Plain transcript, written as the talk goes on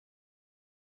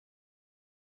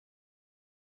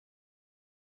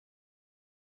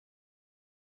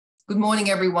Good morning,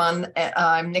 everyone.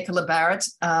 I'm Nicola Barrett,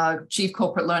 Chief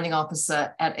Corporate Learning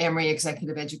Officer at Emory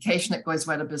Executive Education at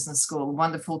Goizueta Business School.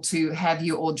 Wonderful to have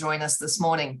you all join us this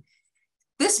morning.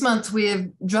 This month,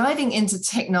 we're driving into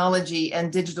technology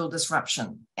and digital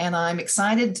disruption, and I'm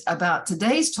excited about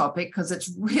today's topic because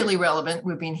it's really relevant.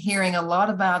 We've been hearing a lot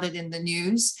about it in the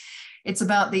news. It's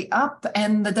about the upside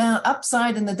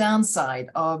and the downside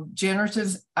of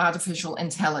generative artificial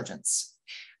intelligence.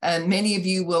 And many of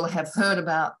you will have heard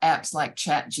about apps like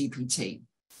ChatGPT.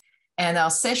 And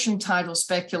our session title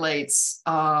speculates,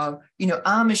 are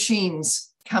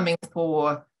machines coming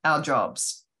for our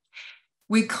jobs?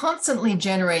 We're constantly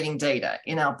generating data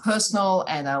in our personal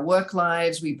and our work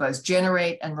lives. We both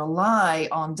generate and rely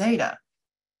on data.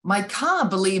 My car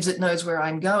believes it knows where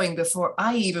I'm going before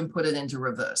I even put it into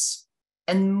reverse.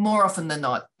 And more often than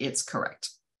not, it's correct.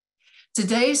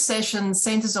 Today's session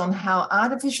centers on how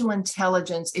artificial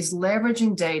intelligence is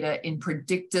leveraging data in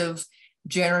predictive,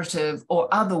 generative,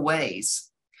 or other ways.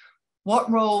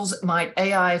 What roles might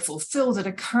AI fulfill that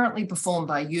are currently performed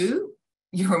by you,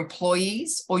 your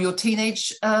employees, or your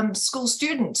teenage school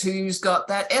student who's got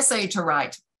that essay to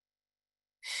write?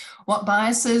 What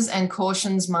biases and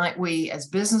cautions might we as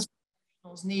business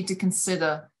professionals need to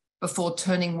consider before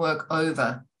turning work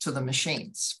over to the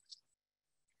machines?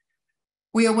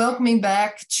 We are welcoming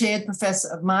back Chaired Professor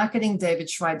of Marketing, David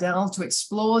Schweidel, to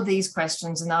explore these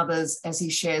questions and others as he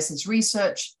shares his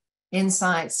research,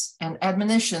 insights, and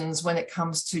admonitions when it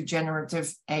comes to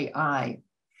generative AI.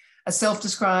 A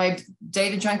self-described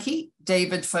data junkie,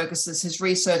 David focuses his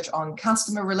research on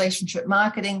customer relationship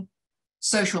marketing,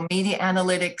 social media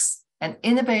analytics, and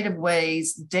innovative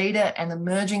ways data and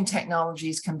emerging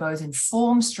technologies can both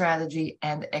inform strategy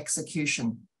and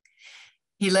execution.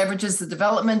 He leverages the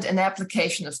development and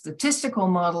application of statistical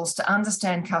models to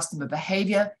understand customer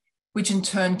behavior, which in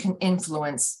turn can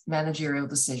influence managerial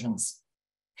decisions.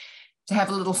 To have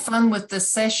a little fun with this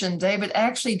session, David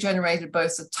actually generated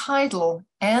both the title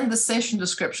and the session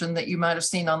description that you might have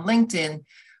seen on LinkedIn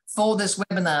for this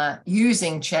webinar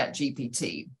using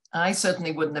ChatGPT. I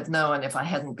certainly wouldn't have known if I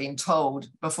hadn't been told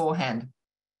beforehand.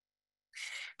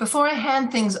 Before I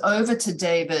hand things over to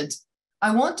David,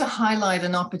 I want to highlight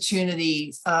an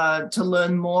opportunity to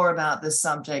learn more about this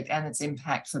subject and its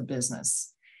impact for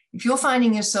business. If you're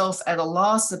finding yourself at a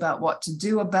loss about what to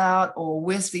do about or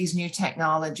with these new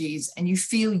technologies, and you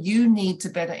feel you need to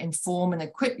better inform and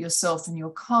equip yourself and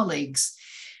your colleagues,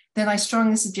 then I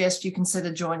strongly suggest you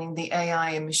consider joining the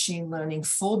AI and machine learning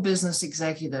for business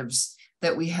executives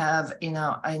that we have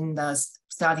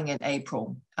starting in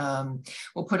April.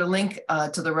 We'll put a link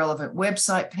to the relevant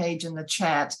website page in the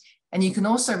chat. And you can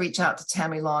also reach out to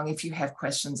Tammy Long if you have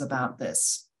questions about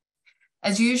this.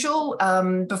 As usual,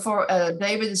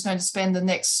 David is going to spend the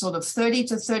next sort of 30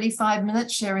 to 35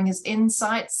 minutes sharing his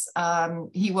insights.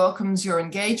 He welcomes your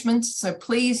engagement, so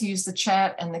please use the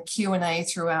chat and the Q&A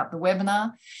throughout the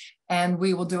webinar, and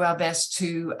we will do our best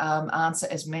to answer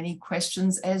as many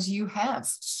questions as you have.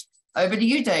 Over to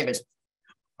you, David.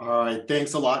 All right,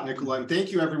 thanks a lot, Nicola, and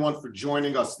thank you everyone for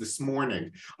joining us this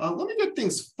morning. Let me get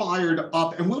things fired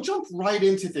up and we'll jump right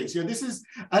into things. This is,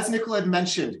 as Nicola had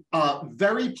mentioned, a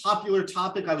very popular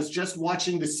topic. I was just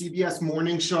watching the CBS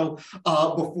morning show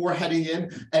before heading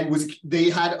in, and they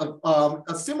had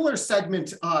a similar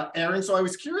segment airing, so I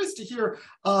was curious to hear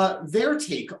their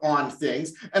take on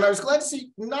things, and I was glad to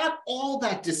see not all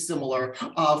that dissimilar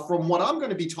from what I'm going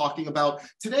to be talking about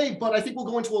today, but I think we'll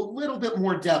go into a little bit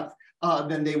more depth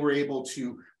than they were able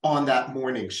to on that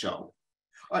morning show.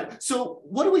 All right, so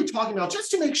what are we talking about? Just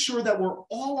to make sure that we're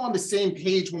all on the same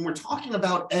page when we're talking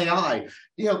about AI,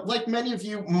 like many of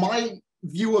you, my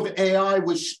view of AI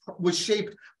was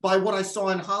shaped by what I saw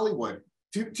in Hollywood.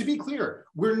 To be clear,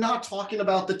 we're not talking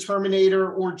about the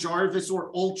Terminator or Jarvis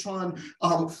or Ultron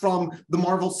from the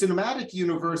Marvel Cinematic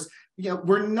Universe.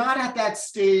 We're not at that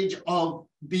stage of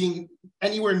being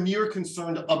anywhere near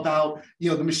concerned about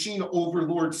the machine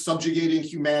overlord subjugating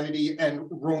humanity and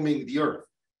roaming the earth.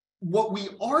 What we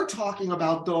are talking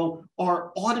about, though,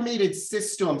 are automated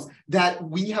systems that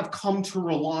we have come to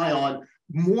rely on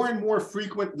more and more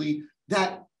frequently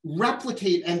that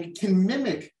replicate and can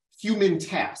mimic human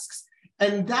tasks.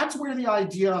 And that's where the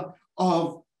idea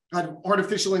of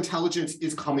artificial intelligence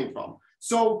is coming from.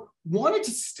 So wanted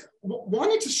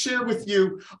to share with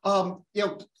you,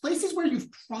 places where you've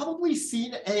probably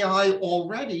seen AI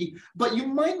already, but you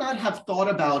might not have thought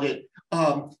about it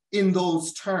in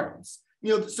those terms.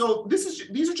 So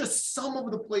these are just some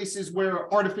of the places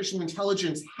where artificial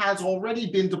intelligence has already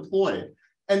been deployed.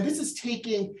 And this is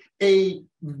taking a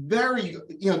very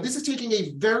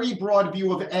broad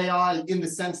view of AI in the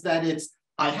sense that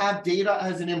I have data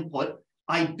as an input,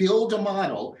 I build a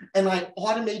model and I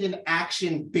automate an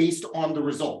action based on the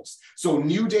results. So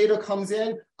new data comes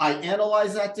in, I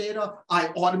analyze that data, I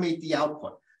automate the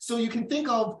output. So you can think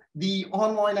of the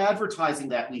online advertising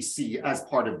that we see as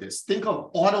part of this. Think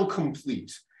of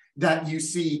autocomplete that you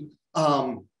see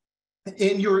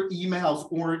in your emails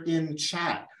or in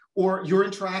chat, or your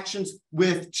interactions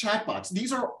with chatbots.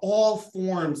 These are all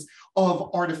forms of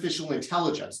artificial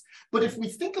intelligence. But if we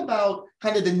think about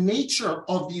kind of the nature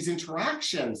of these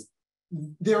interactions,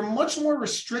 they're much more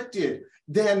restricted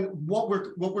than what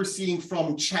we're seeing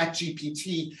from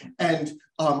ChatGPT and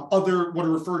other what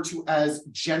are referred to as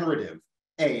generative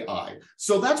AI.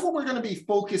 So that's what we're going to be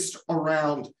focused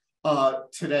around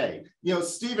today.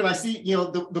 Stephen, I see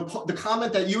the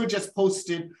comment that you had just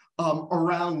posted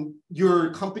around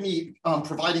your company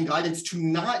providing guidance to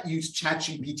not use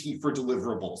ChatGPT for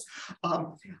deliverables.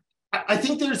 I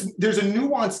think there's a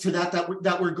nuance to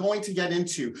that we're going to get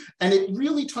into, and it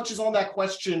really touches on that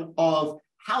question of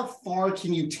how far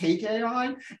can you take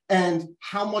AI and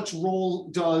how much role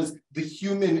does the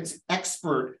human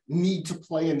expert need to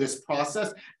play in this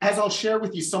process. As I'll share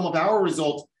with you some of our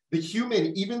results, the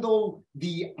human, even though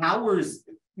the hours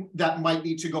that might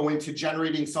need to go into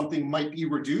generating something might be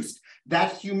reduced,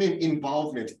 that human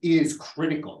involvement is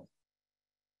critical.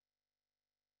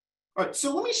 All right,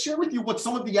 so let me share with you what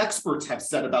some of the experts have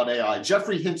said about AI.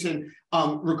 Jeffrey Hinton,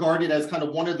 regarded as kind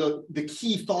of one of the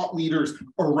key thought leaders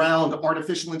around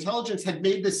artificial intelligence, had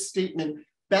made this statement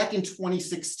back in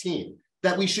 2016,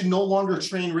 that we should no longer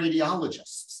train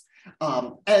radiologists.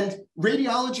 And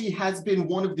radiology has been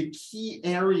one of the key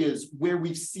areas where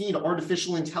we've seen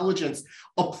artificial intelligence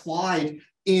applied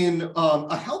in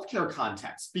a healthcare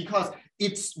context, because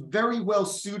it's very well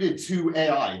suited to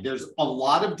AI. There's a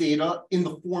lot of data in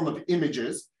the form of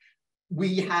images.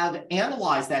 We have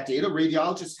analyzed that data.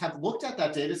 Radiologists have looked at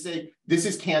that data, say, this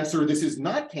is cancer, this is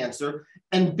not cancer.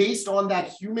 And based on that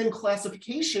human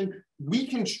classification, we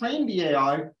can train the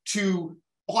AI to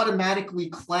automatically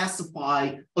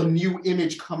classify a new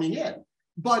image coming in.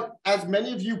 But as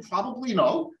many of you probably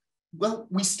know, well,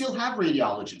 we still have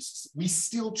radiologists. We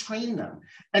still train them.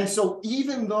 And so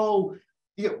even though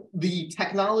the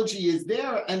technology is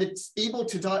there and it's able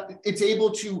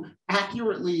to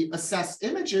accurately assess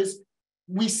images,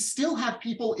 we still have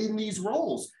people in these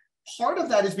roles. Part of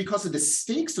that is because of the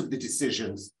stakes of the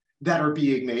decisions that are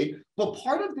being made, but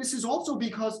part of this is also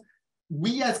because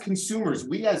we as consumers,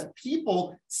 we as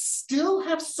people still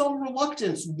have some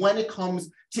reluctance when it comes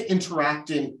to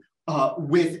interacting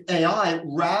with AI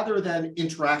rather than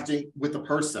interacting with a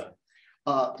person.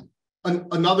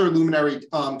 Another luminary,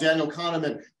 Daniel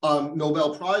Kahneman,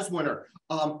 Nobel Prize winner,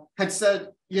 had said,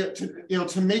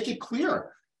 to make it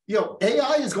clear,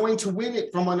 AI is going to win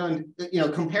it from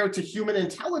compared to human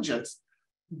intelligence.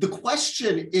 The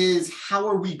question is, how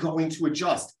are we going to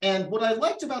adjust? And what I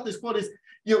liked about this quote is,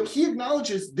 he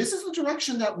acknowledges this is the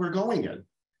direction that we're going in.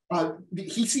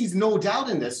 He sees no doubt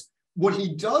in this. What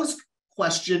he does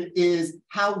question is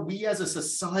how we as a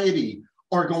society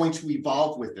are going to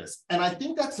evolve with this. And I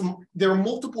think there are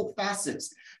multiple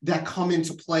facets that come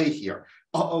into play here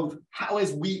of how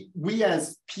as we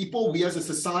as people, we as a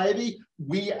society,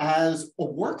 we as a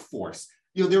workforce,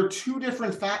 there are two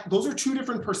different those are two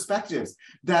different perspectives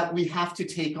that we have to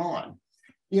take on.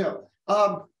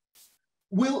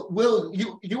 Will,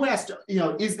 you asked,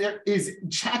 is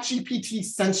ChatGPT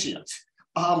sentient?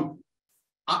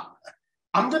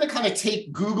 I'm going to kind of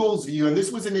take Google's view, and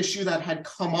this was an issue that had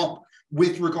come up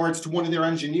with regards to one of their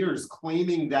engineers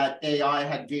claiming that AI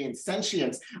had gained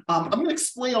sentience. I'm going to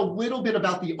explain a little bit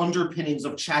about the underpinnings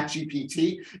of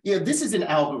ChatGPT. This is an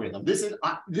algorithm. This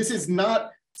is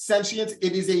not sentience.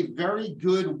 It is a very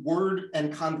good word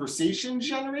and conversation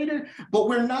generator, but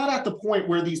we're not at the point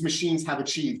where these machines have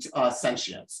achieved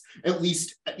sentience, at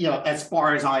least as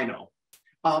far as I know.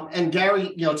 And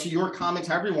Gary, to your comment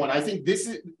to everyone, I think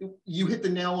you hit the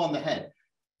nail on the head.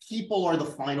 People are the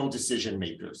final decision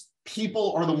makers.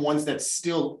 People are the ones that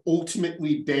still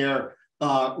ultimately bear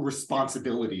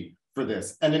responsibility for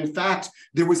this. And in fact,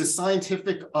 there was a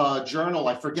scientific journal,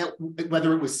 I forget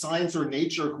whether it was Science or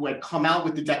Nature, who had come out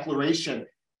with the declaration,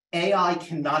 AI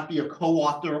cannot be a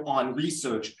co-author on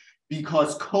research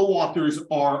because co-authors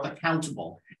are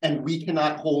accountable, and we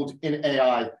cannot hold an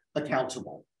AI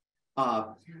accountable.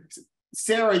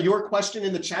 Sarah, your question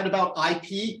in the chat about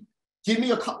IP, give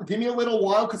me a little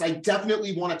while, because I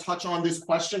definitely want to touch on this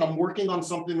question. I'm working on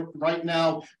something right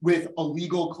now with a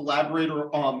legal collaborator,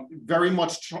 very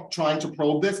much trying to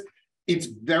probe this. It's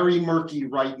very murky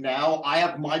right now. I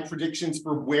have my predictions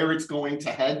for where it's going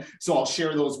to head, so I'll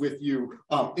share those with you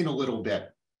in a little bit.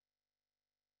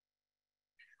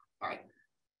 All right.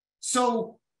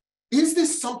 So is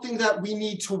this something that we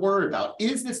need to worry about?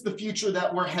 Is this the future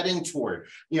that we're heading toward?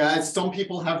 As some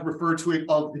people have referred to it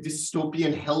of the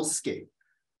dystopian hellscape.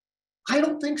 I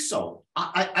don't think so.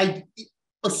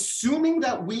 Assuming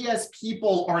that we as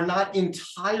people are not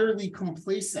entirely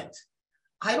complacent,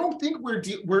 I don't think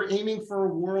we're aiming for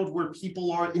a world where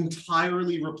people are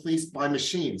entirely replaced by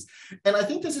machines. And I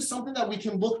think this is something that we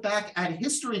can look back at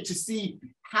history to see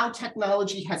how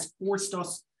technology has forced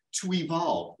us to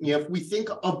evolve. If we think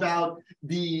about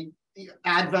the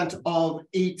advent of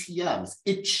ATMs,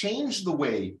 it changed the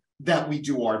way that we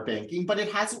do our banking, but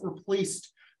it hasn't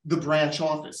replaced the branch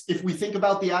office. If we think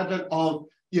about the advent of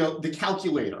the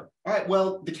calculator, all right,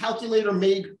 well, the calculator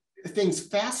made things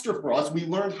faster for us. We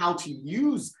learned how to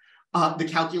use the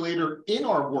calculator in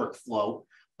our workflow,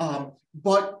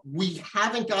 but we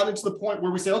haven't gotten to the point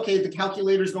where we say, okay, the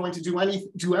calculator is going to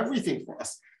do everything for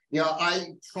us.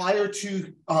 Prior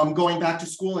to going back to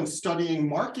school and studying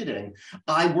marketing,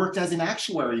 I worked as an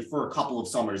actuary for a couple of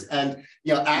summers. And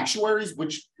actuaries,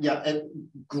 which a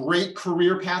great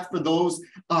career path for those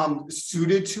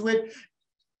suited to it,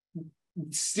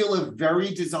 still a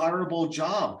very desirable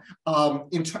job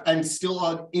and still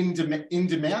an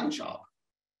in-demand job.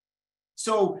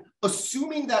 So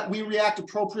assuming that we react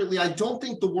appropriately, I don't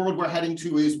think the world we're heading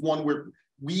to is one where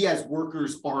we as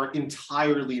workers are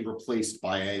entirely replaced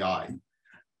by AI.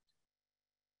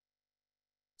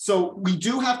 So we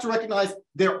do have to recognize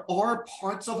there are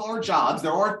parts of our jobs,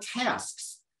 there are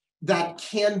tasks that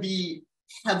can be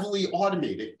heavily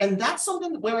automated. And that's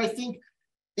something where I think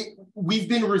we've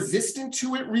been resistant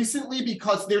to it recently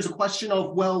because there's a question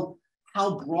of, well,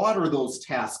 how broad are those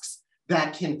tasks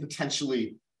that can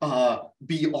potentially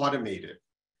be automated?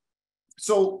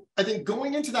 So I think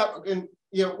going into that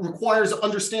requires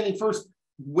understanding first,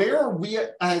 where are we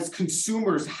as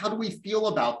consumers? How do we feel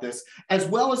about this? As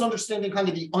well as understanding kind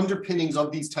of the underpinnings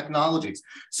of these technologies.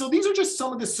 So these are just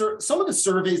some of the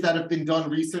surveys that have been done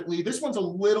recently. This one's a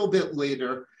little bit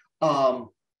later,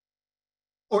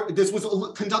 or this was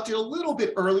conducted a little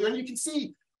bit earlier, and you can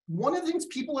see one of the things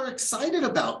people are excited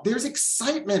about. There's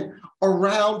excitement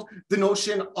around the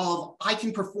notion of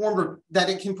that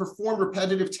it can perform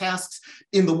repetitive tasks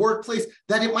in the workplace,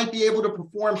 that it might be able to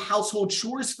perform household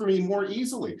chores for me more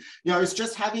easily. I was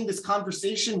just having this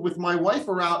conversation with my wife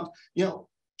around,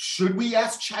 should we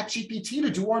ask ChatGPT to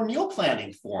do our meal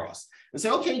planning for us? And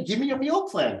say, okay, give me a meal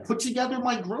plan, put together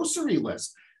my grocery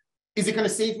list. Is it going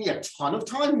to save me a ton of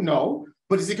time? No.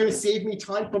 But is it going to save me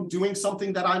time from doing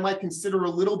something that I might consider a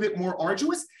little bit more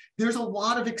arduous? There's a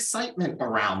lot of excitement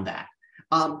around that.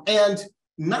 And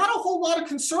not a whole lot of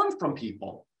concern from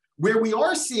people. Where we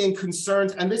are seeing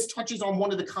concerns, and this touches on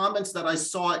one of the comments that I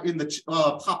saw in the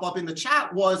pop up in the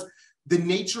chat, was the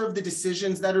nature of the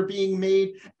decisions that are being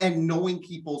made and knowing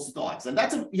people's thoughts. And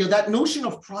that's that notion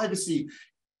of privacy,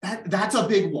 that's a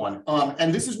big one.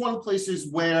 And this is one of the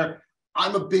places where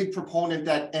I'm a big proponent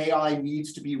that AI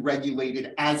needs to be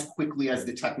regulated as quickly as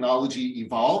the technology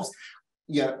evolves.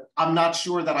 I'm not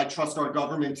sure that I trust our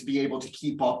government to be able to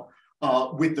keep up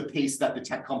with the pace that the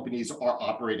tech companies are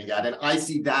operating at. And I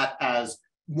see that as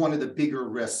one of the bigger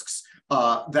risks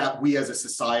that we as a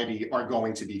society are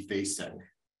going to be facing.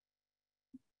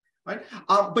 Right?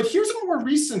 But here's a more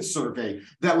recent survey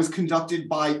that was conducted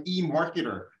by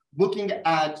eMarketer, looking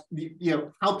at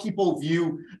how people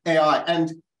view AI.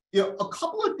 And a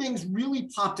couple of things really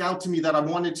popped out to me that I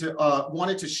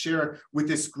wanted to share with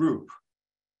this group.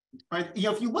 Right?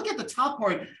 If you look at the top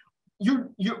part,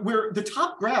 the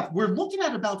top graph, we're looking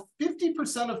at about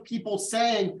 50% of people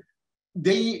saying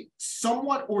they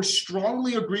somewhat or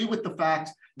strongly agree with the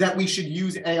fact that we should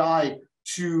use AI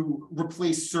to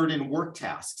replace certain work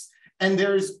tasks. And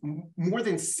there's more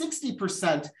than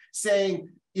 60% saying,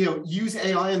 use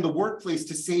AI in the workplace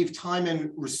to save time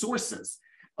and resources.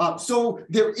 So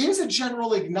there is a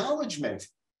general acknowledgement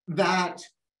that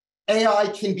AI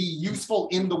can be useful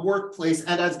in the workplace.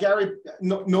 And as Gary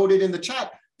noted in the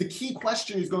chat, the key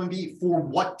question is going to be, for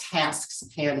what tasks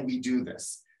can we do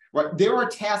this? Right? There are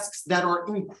tasks that are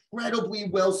incredibly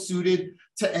well suited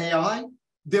to AI.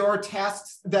 There are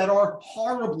tasks that are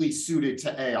horribly suited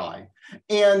to AI.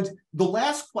 And the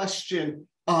last question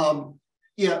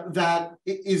that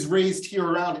is raised here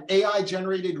around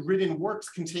AI-generated written works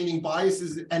containing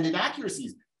biases and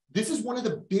inaccuracies. This is one of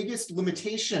the biggest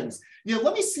limitations.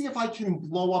 Let me see if I can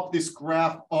blow up this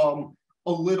graph a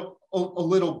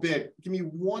little bit. Give me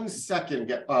 1 second,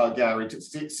 Gary, to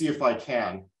see if I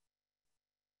can.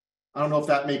 I don't know if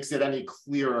that makes it any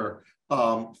clearer,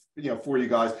 for you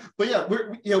guys. But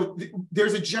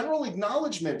there's a general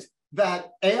acknowledgement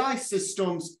that AI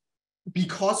systems,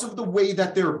 because of the way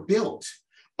that they're built,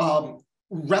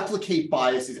 replicate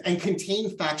biases and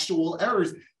contain factual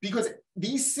errors, because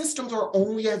these systems are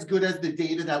only as good as the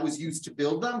data that was used to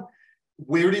build them.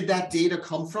 Where did that data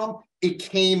come from? It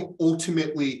came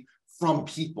ultimately from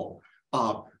people.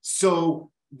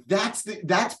 So that's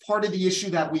part of the issue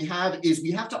that we have, is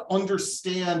we have to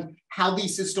understand how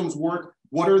these systems work,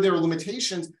 what are their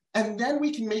limitations, and then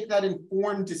we can make that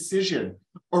informed decision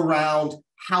around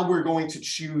how we're going to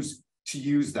choose to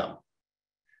use them.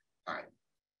 All right.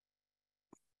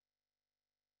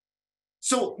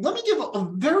 So let me give a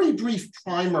very brief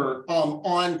primer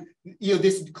on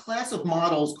this class of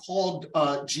models called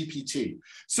GPT.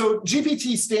 So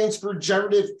GPT stands for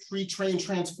Generative Pre-trained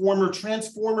Transformer,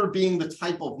 transformer being the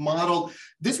type of model.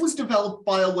 This was developed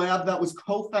by a lab that was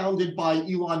co-founded by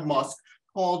Elon Musk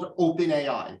called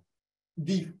OpenAI.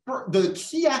 The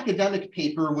key academic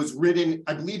paper was written,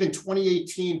 I believe, in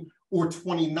 2018 or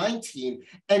 2019.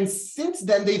 And since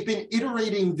then, they've been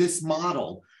iterating this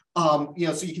model. So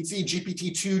you can see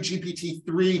GPT-2,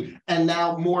 GPT-3, and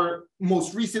now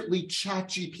most recently,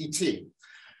 ChatGPT.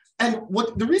 And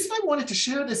the reason I wanted to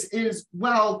share this is,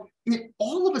 well, it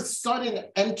all of a sudden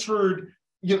entered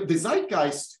the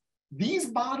zeitgeist.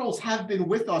 These models have been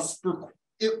with us for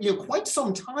quite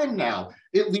some time now,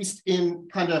 at least in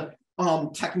kind of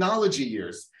technology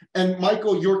years. And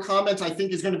Michael, your comment, I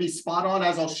think, is going to be spot on,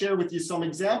 as I'll share with you some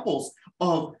examples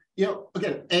of,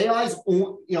 again, AI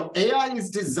is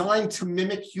designed to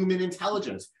mimic human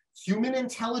intelligence. Human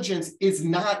intelligence is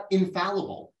not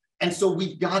infallible. And so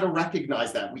we've got to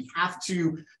recognize that. We have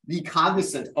to be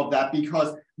cognizant of that,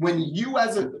 because when you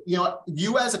as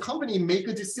a company make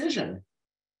a decision,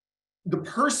 the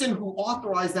person who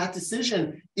authorized that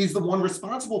decision is the one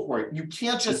responsible for it. You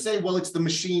can't just say, well, it's the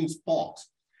machine's fault.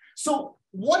 So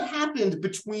what happened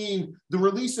between the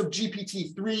release of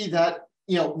GPT-3 that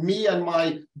me and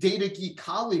my data geek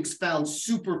colleagues found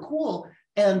super cool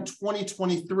and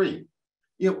 2023?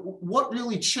 What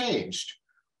really changed?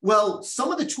 Well,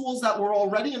 some of the tools that were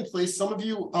already in place, some of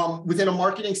you within a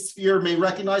marketing sphere may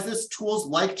recognize this, tools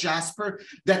like Jasper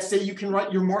that say you can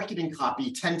write your marketing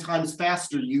copy 10 times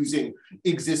faster using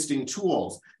existing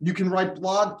tools. You can write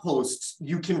blog posts.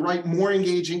 You can write more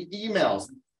engaging emails.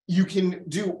 You can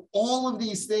do all of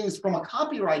these things from a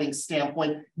copywriting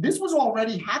standpoint. This was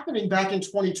already happening back in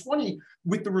 2020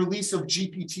 with the release of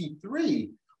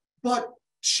GPT-3, but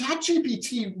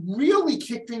ChatGPT really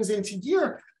kicked things into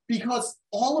gear, because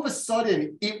all of a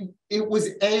sudden it was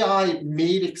AI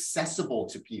made accessible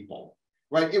to people,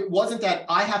 right? It wasn't that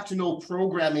I have to know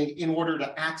programming in order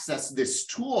to access this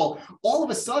tool. All of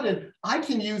a sudden, I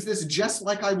can use this just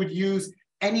like I would use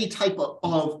any type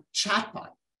of chatbot.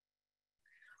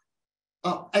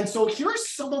 And so here are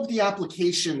some of the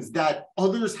applications that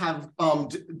others have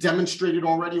demonstrated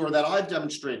already, or that I've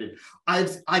demonstrated.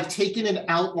 I've taken an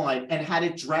outline and had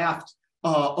it draft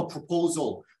a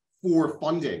proposal for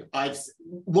funding. I've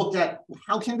looked at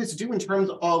how can this do in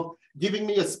terms of giving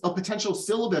me a potential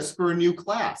syllabus for a new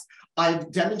class.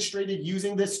 I've demonstrated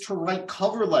using this to write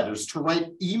cover letters, to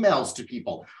write emails to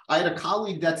people. I had a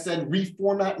colleague that said,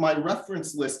 reformat my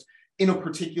reference list in a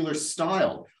particular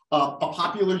style. A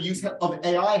popular use of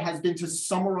AI has been to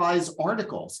summarize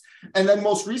articles. And then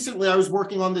most recently, I was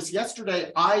working on this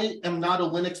yesterday. I am not a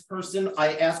Linux person.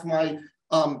 I asked my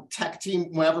tech team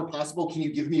whenever possible, can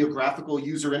you give me a graphical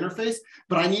user interface?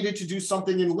 But I needed to do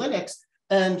something in Linux.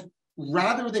 And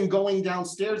rather than going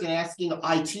downstairs and asking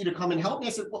IT to come and help me, I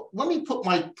said, well, let me put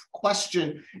my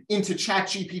question into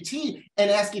ChatGPT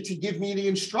and ask it to give me the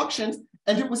instructions.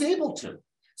 And it was able to.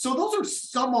 So those are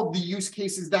some of the use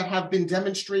cases that have been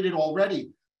demonstrated already.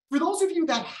 For those of you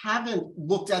that haven't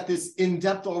looked at this in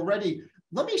depth already,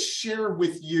 let me share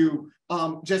with you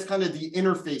just kind of the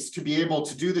interface to be able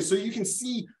to do this, so you can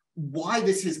see why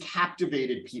this has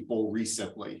captivated people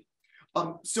recently.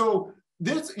 So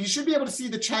this, you should be able to see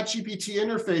the ChatGPT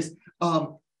interface.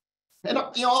 And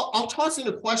I'll toss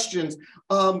into questions,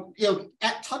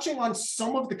 touching on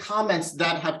some of the comments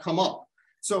that have come up.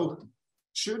 So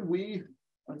should we,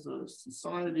 as a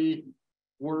society,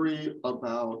 worry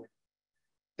about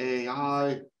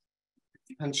AI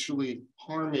potentially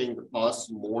harming us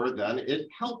more than it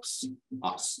helps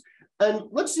us? And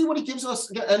let's see what it gives us.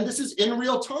 And this is in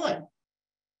real time.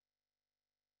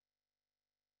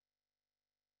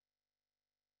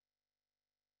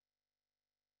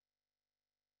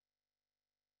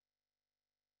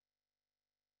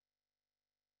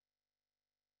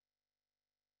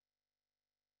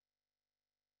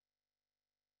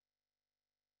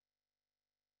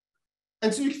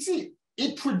 And so you can see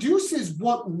it produces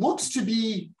what looks to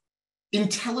be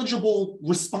intelligible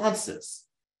responses,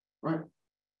 right?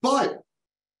 But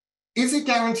Is it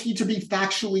guaranteed to be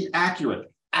factually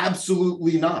accurate?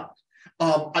 Absolutely not.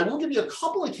 I will give you a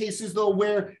couple of cases, though,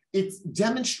 where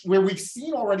where we've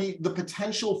seen already the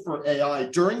potential for AI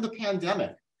during the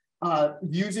pandemic.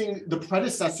 Using the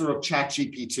predecessor of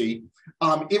ChatGPT,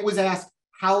 it was asked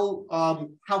how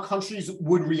countries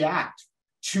would react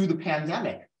to the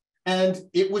pandemic. And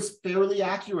it was fairly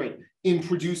accurate in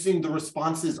producing the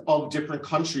responses of different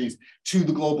countries to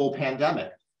the global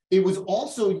pandemic. It was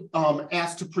also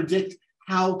asked to predict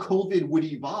how COVID would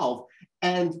evolve,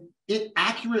 and it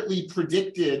accurately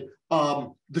predicted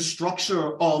the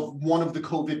structure of one of the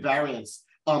COVID variants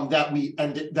that we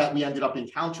ended up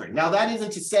encountering. Now, that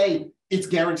isn't to say it's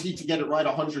guaranteed to get it right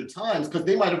 100 times, because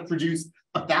they might have produced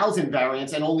 1,000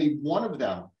 variants and only one of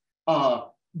them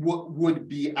would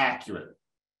be accurate.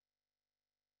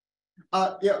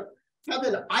 Yeah,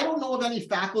 Kevin, I don't know of any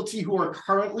faculty who are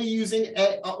currently using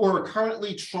or are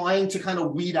currently trying to kind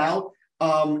of weed out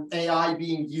AI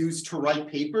being used to write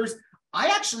papers. I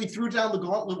actually threw down the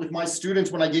gauntlet with my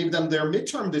students when I gave them their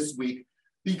midterm this week,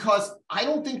 because I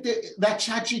don't think that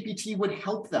ChatGPT would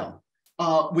help them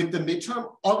with the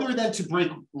midterm other than to break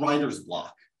writer's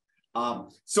block.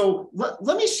 So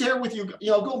let me share with you,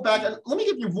 go back and let me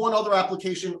give you one other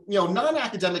application,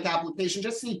 non-academic application,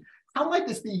 just see how might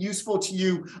this be useful to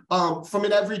you from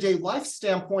an everyday life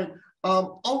standpoint.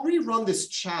 I'll rerun this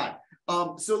chat.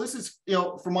 So this is,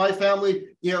 for my family,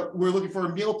 we're looking for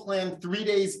a meal plan 3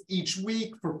 days each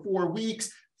week for 4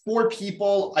 weeks, 4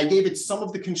 people. I gave it some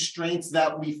of the constraints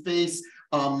that we face.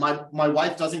 My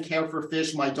wife doesn't care for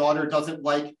fish. My daughter doesn't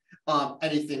like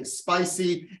anything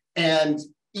spicy. And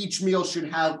each meal should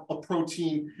have a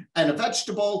protein and a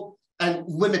vegetable, and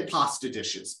limit pasta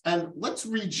dishes. And let's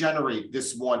regenerate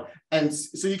this one. And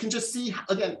so you can just see,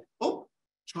 again,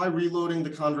 try reloading the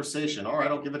conversation. All right,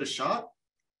 I'll give it a shot.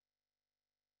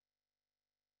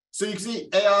 So you can see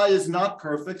AI is not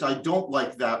perfect. I don't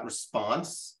like that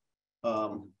response.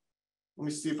 Let me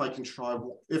see if I can try.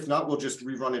 If not, we'll just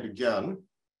rerun it again.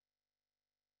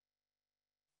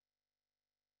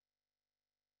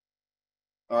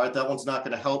 All right, that one's not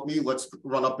going to help me. Let's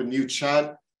run up a new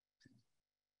chat.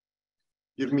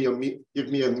 Give me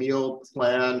a meal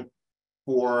plan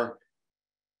for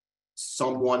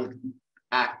someone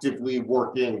actively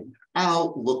working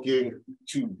out, looking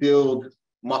to build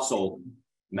muscle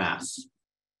mass.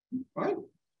 All right.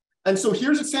 And so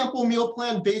here's a sample meal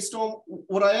plan based on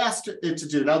what I asked it to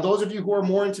do. Now, those of you who are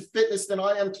more into fitness than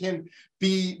I am can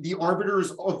be the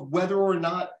arbiters of whether or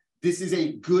not this is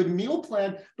a good meal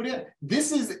plan. But again,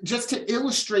 this is just to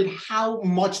illustrate how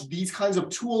much these kinds of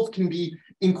tools can be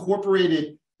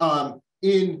incorporated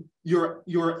in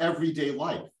your everyday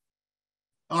life.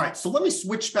 All right, so let me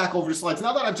switch back over to slides.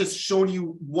 Now that I've just shown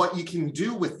you what you can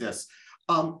do with this,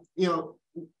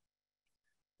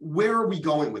 where are we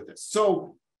going with this?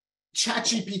 So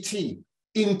ChatGPT,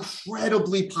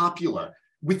 incredibly popular.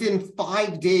 Within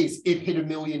 5 days, it hit 1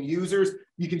 million users.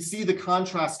 You can see the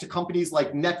contrast to companies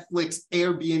like Netflix,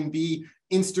 Airbnb,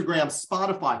 Instagram,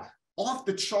 Spotify, off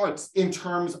the charts in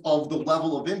terms of the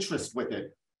level of interest with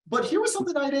it. But here was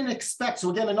something I didn't expect. So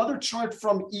again, another chart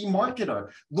from eMarketer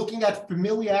looking at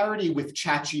familiarity with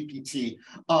ChatGPT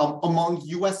among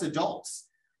US adults.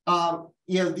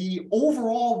 The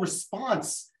overall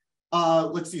response,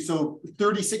 let's see, so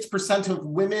 36% of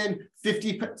women,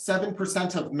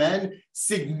 57% of men,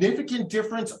 significant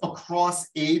difference across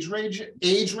age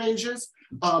ranges.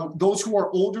 Those who are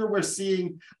older, we're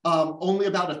seeing only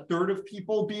about 1/3 of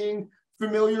people being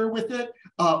familiar with it,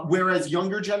 whereas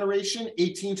younger generation,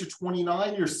 18 to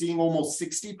 29, you're seeing almost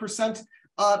 60%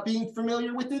 being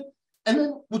familiar with it. And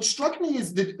then what struck me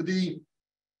is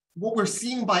what we're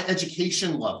seeing by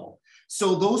education level.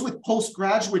 So those with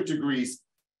postgraduate degrees,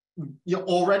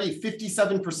 already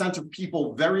 57% of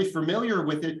people very familiar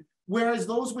with it, whereas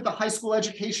those with a high school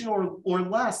education or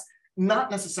less,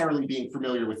 not necessarily being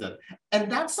familiar with it.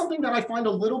 And that's something that I find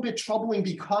a little bit troubling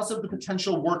because of the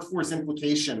potential workforce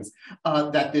implications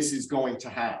that this is going to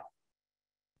have.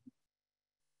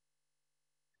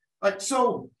 All right,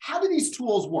 so how do these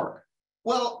tools work?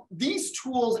 Well, these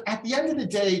tools, at the end of the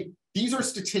day, these are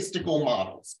statistical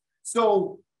models.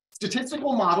 So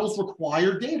statistical models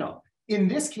require data. In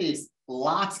this case,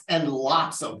 lots and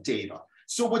lots of data.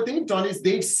 So what they've done is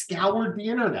they've scoured the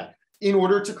internet in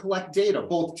order to collect data,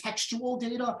 both textual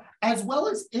data as well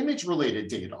as image-related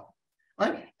data,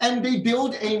 right? And they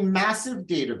build a massive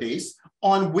database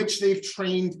on which they've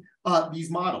trained these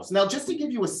models. Now, just to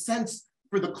give you a sense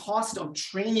for the cost of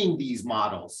training these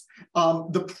models,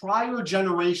 the prior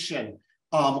generation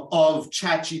of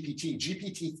ChatGPT,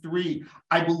 GPT-3,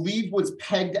 I believe was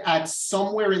pegged at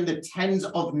somewhere in the tens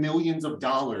of millions of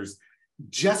dollars.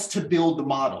 just to build the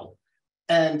model.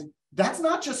 And that's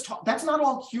not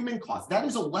all human cost. That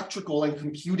is electrical and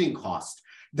computing cost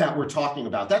that we're talking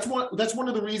about. That's one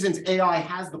of the reasons AI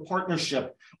has the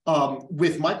partnership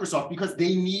with Microsoft, because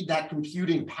they need that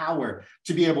computing power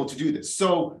to be able to do this.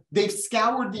 So they've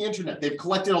scoured the internet, they've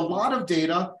collected a lot of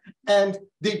data, and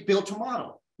they've built a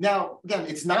model. Now, again,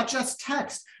 it's not just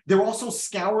text. They're also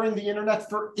scouring the internet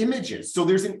for images. So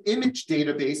there's an image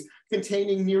database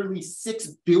containing nearly 6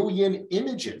 billion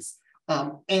images.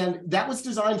 And that was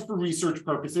designed for research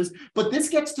purposes. But this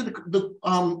gets to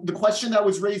the question that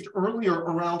was raised earlier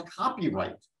around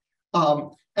copyright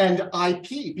and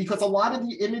IP, because a lot of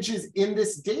the images in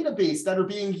this database that are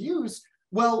being used,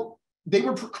 well, they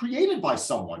were created by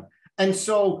someone. And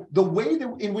so the way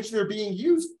in which they're being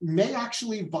used may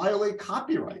actually violate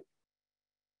copyright.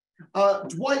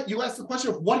 Dwight, you asked the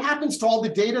question of what happens to all the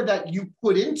data that you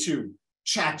put into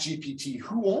ChatGPT?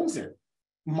 Who owns it?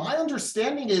 My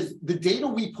understanding is the data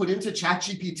we put into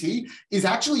ChatGPT is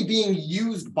actually being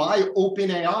used by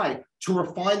OpenAI to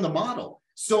refine the model.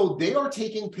 So they are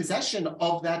taking possession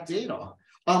of that data.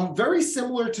 Very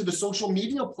similar to the social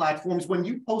media platforms, when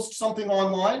you post something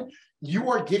online,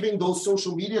 you are giving those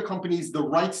social media companies the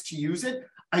rights to use it.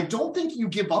 I don't think you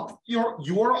give up your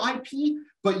IP,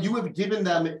 but you have given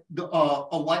them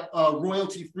a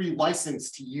royalty-free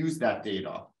license to use that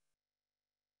data.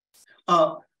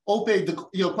 Ope,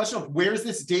 the question of where's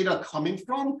this data coming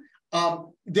from?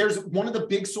 There's one of the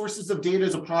big sources of data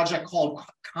is a project called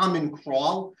Common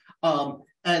Crawl.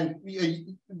 And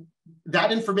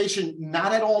that information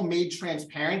not at all made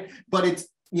transparent, but it's,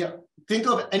 think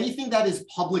of anything that is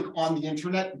public on the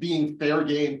internet being fair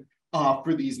game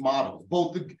for these models,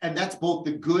 and that's both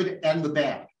the good and the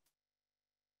bad.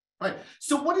 All right,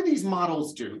 so what do these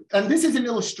models do? And this is an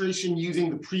illustration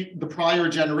using the prior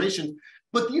generations,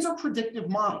 but these are predictive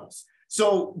models.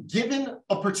 So given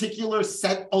a particular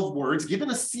set of words, given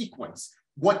a sequence,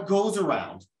 what goes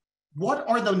around, what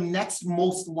are the next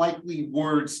most likely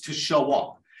words to show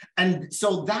up? And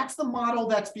so that's the model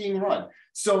that's being run.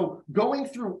 So going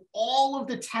through all of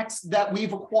the text that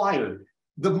we've acquired,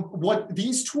 what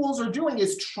these tools are doing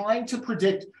is trying to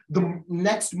predict the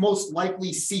next most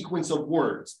likely sequence of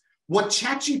words. What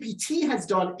ChatGPT has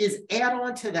done is add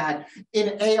on to that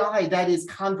an AI that is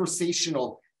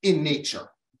conversational in nature.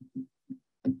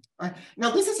 Now,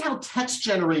 this is how text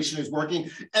generation is working,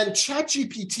 and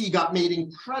ChatGPT got made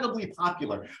incredibly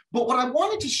popular. But what I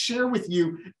wanted to share with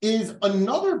you is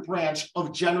another branch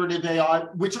of generative AI,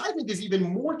 which I think is even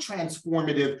more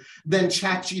transformative than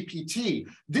ChatGPT.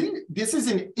 This is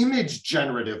an image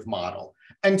generative model.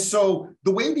 And so the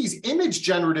way these image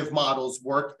generative models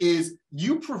work is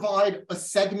you provide a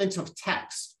segment of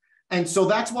text. And so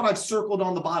that's what I've circled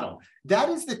on the bottom. That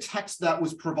is the text that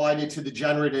was provided to the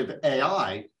generative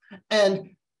AI.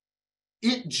 And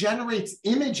it generates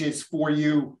images for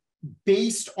you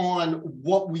based on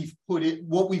what we've put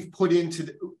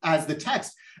into as the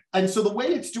text. And so the way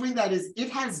it's doing that is it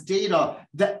has data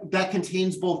that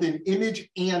contains both an image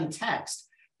and text.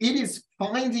 It is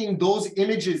finding those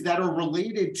images that are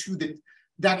related to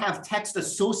that have text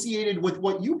associated with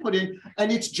what you put in,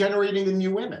 and it's generating a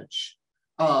new image.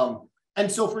 And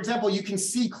so, for example, you can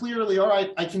see clearly, all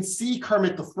right, I can see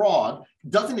Kermit the Frog.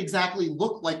 Doesn't exactly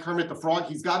look like Kermit the Frog.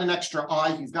 He's got an extra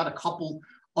eye. He's got a couple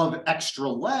of extra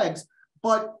legs,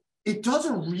 but it does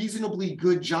a reasonably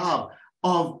good job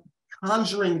of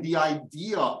conjuring the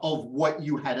idea of what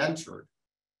you had entered.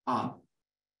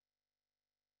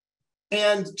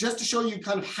 And just to show you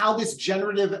kind of how this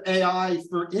generative AI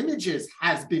for images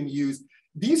has been used,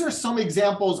 these are some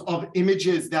examples of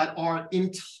images that are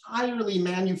entirely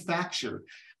manufactured,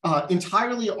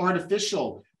 entirely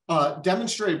artificial,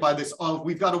 demonstrated by this.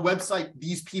 We've got a website,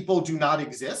 These People Do Not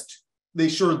Exist. They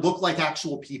sure look like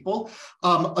actual people.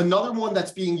 Another one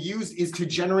that's being used is to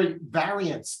generate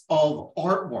variants of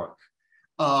artwork.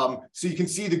 So you can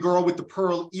see the girl with the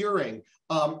pearl earring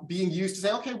being used to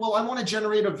say, okay, well, I want to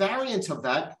generate a variant of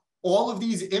that. All of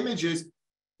these images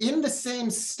in the same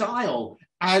style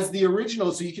as the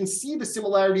original. So you can see the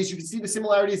similarities. You can see the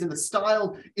similarities in the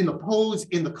style, in the pose,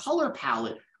 in the color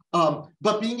palette,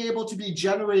 but being able to be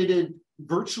generated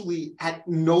virtually at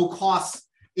no cost,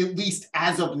 at least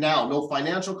as of now, no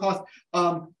financial cost.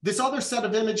 This other set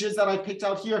of images that I picked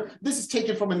out here, this is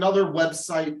taken from another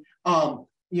website,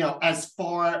 as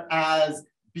far as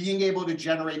being able to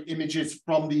generate images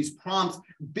from these prompts.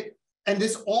 And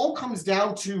this all comes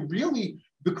down to really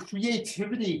the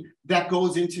creativity that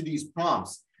goes into these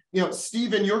prompts.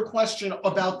 Stephen, your question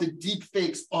about the deep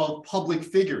fakes of public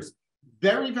figures,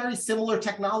 very, very similar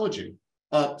technology.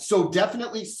 So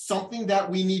definitely something that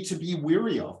we need to be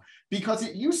wary of, because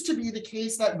it used to be the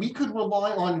case that we could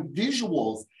rely on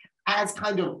visuals as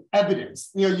kind of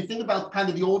evidence. You think about kind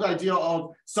of the old idea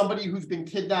of somebody who's been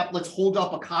kidnapped, let's hold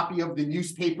up a copy of the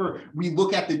newspaper. We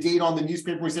look at the date on the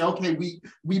newspaper, we say, okay,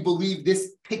 we believe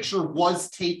this picture was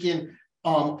taken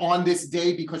on this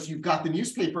day because you've got the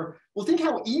newspaper. Well, think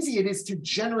how easy it is to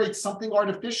generate something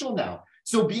artificial now.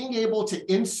 So being able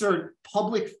to insert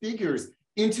public figures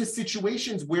into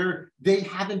situations where they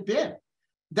haven't been,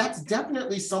 that's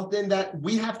definitely something that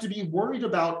we have to be worried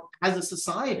about as a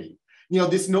society.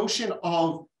 This notion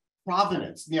of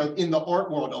provenance, in the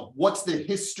art world, of what's the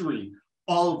history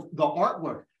of the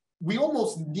artwork. We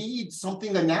almost need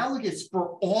something analogous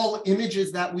for all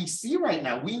images that we see right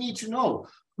now. We need to know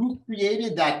who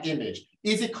created that image.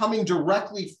 Is it coming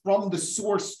directly from the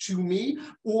source to me?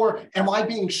 Or am I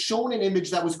being shown an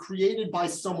image that was created by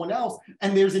someone else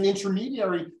and there's an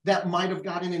intermediary that might have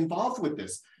gotten involved with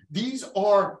this? These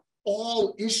are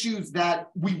all issues that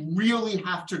we really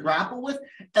have to grapple with.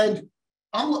 And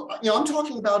I'm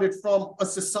talking about it from a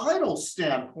societal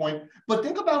standpoint, but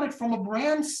think about it from a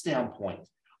brand standpoint.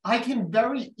 I can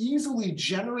very easily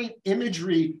generate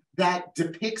imagery that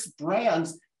depicts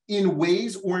brands in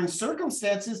ways or in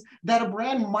circumstances that a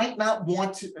brand might not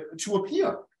want to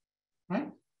appear, right?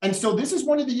 And so this is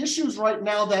one of the issues right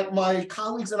now that my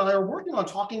colleagues and I are working on,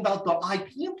 talking about the IP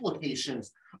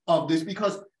implications of this,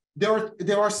 because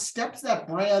there are steps that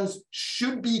brands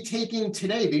should be taking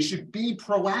today. They should be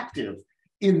proactive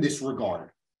in this regard.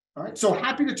 All right, so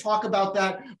happy to talk about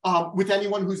that with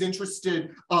anyone who's interested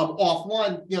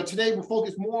offline. Today we're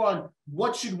focused more on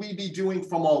what should we be doing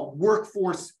from a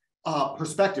workforce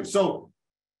perspective. So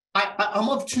I'm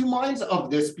of two minds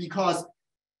of this, because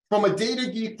from a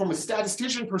data geek, from a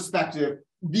statistician perspective,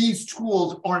 these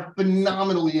tools are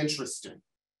phenomenally interesting.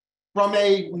 From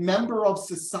a member of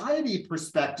society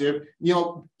perspective,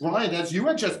 Brian, as you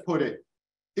had just put it,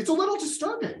 it's a little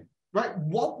disturbing. Right?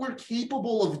 What we're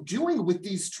capable of doing with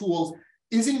these tools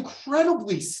is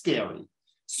incredibly scary.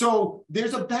 So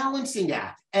there's a balancing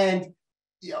act. And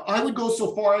I would go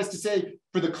so far as to say,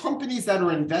 for the companies that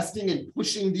are investing in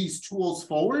pushing these tools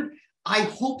forward, I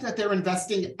hope that they're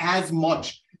investing as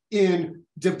much in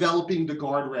developing the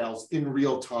guardrails in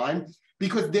real time,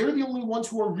 because they're the only ones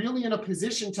who are really in a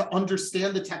position to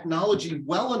understand the technology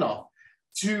well enough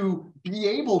to be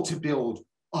able to build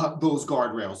those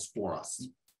guardrails for us.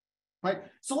 Right.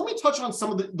 So let me touch on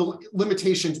some of the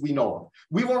limitations we know of.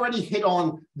 We've already hit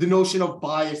on the notion of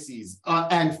biases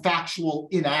and factual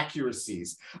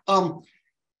inaccuracies.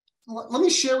 Let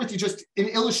me share with you just an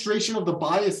illustration of the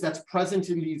bias that's present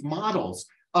in these models.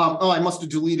 I must have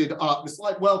deleted the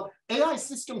slide. Well, AI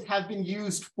systems have been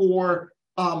used for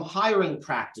hiring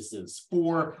practices,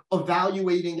 for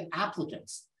evaluating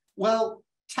applicants. Well,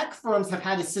 tech firms have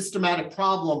had a systematic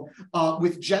problem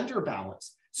with gender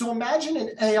balance. So imagine an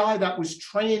AI that was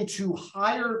trained to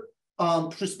hire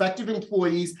prospective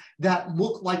employees that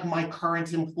look like my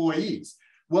current employees.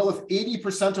 Well, if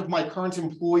 80% of my current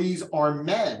employees are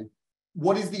men,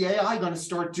 what is the AI going to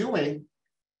start doing?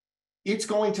 It's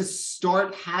going to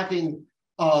start having,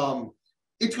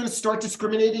 it's going to start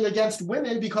discriminating against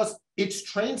women, because it's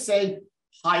trained saying,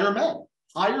 hire men,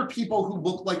 hire people who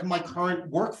look like my current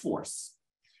workforce.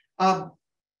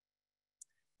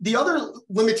 The other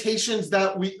limitations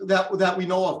that we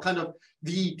know of, kind of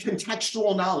the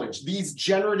contextual knowledge, these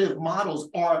generative models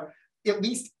are, at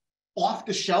least off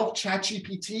the shelf,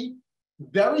 ChatGPT,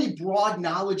 very broad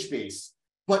knowledge base,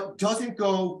 but doesn't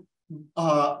go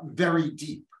very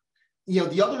deep.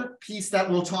 The other piece that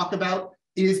we'll talk about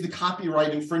is the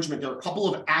copyright infringement. There are a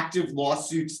couple of active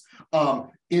lawsuits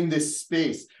in this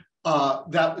space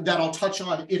that I'll touch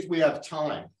on if we have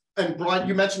time. And Brian,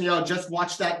 you mentioned, just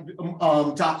watched that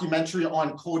documentary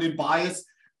on coded bias.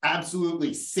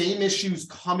 Absolutely, same issues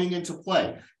coming into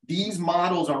play. These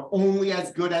models are only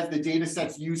as good as the data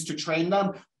sets used to train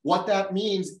them. What that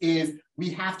means is we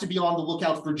have to be on the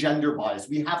lookout for gender bias.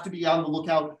 We have to be on the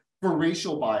lookout for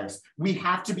racial bias. We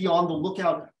have to be on the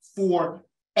lookout for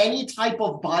any type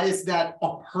of bias that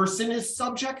a person is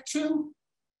subject to.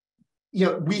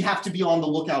 We have to be on the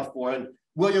lookout for it.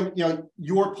 William,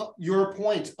 your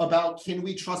point about, can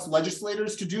we trust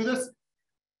legislators to do this?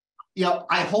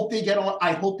 I hope they get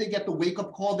the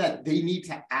wake-up call that they need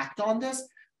to act on this,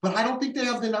 but I don't think they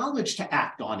have the knowledge to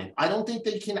act on it. I don't think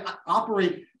they can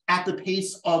operate at the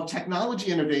pace of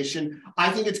technology innovation. I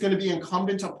think it's going to be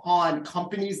incumbent upon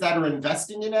companies that are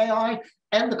investing in AI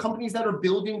and the companies that are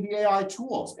building the AI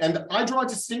tools. And I draw a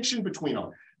distinction between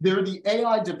them. There are the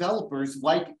AI developers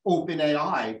like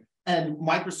OpenAI and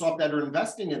Microsoft that are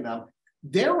investing in them.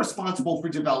 they're responsible for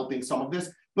developing some of this,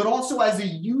 but also as a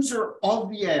user of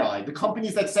the AI, the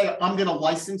companies that say, I'm going to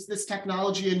license this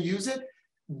technology and use it,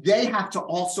 they have to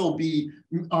also be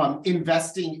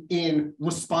investing in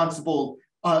responsible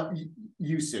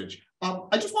usage.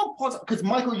 I just want to pause, because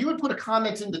Michael, you had put a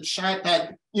comment in the chat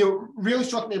that really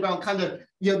struck me around kind of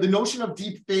the notion of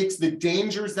deep fakes, the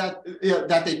dangers that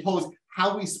that they pose,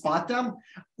 how we spot them.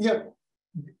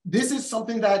 This is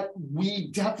something that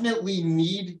we definitely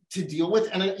need to deal with.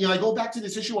 And I go back to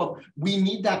this issue of we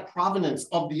need that provenance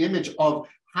of the image of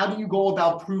how do you go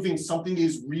about proving something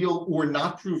is real or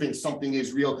not proving something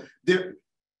is real.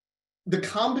 The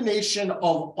combination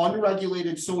of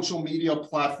unregulated social media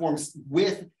platforms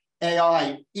with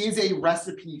AI is a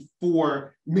recipe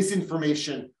for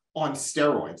misinformation on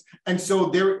steroids. And so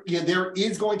there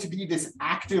is going to be this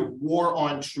active war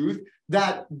on truth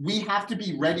that we have to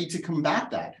be ready to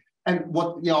combat that. And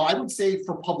what I would say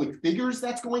for public figures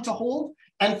that's going to hold,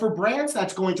 and for brands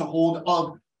that's going to hold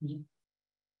of,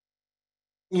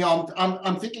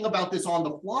 I'm thinking about this on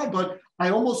the fly, but I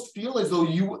almost feel as though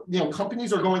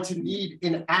companies are going to need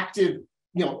an active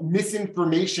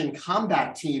misinformation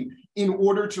combat team in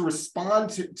order to respond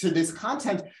to this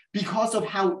content, because of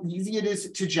how easy it is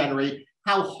to generate,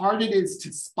 how hard it is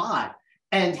to spot,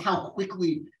 and how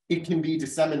quickly it can be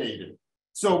disseminated.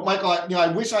 So, Michael, I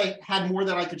wish I had more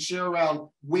that I could share around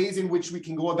ways in which we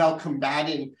can go about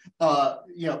combating,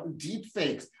 deep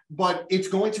fakes, but it's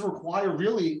going to require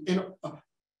really,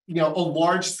 a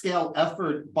large-scale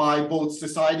effort by both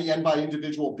society and by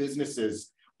individual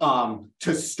businesses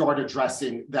to start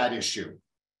addressing that issue.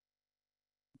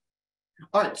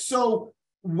 All right, so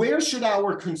where should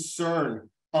our concern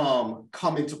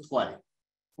come into play?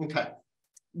 Okay,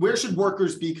 where should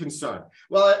workers be concerned?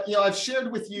 Well, I've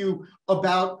shared with you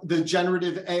about the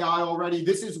generative AI already.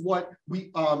 This is what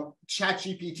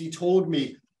ChatGPT told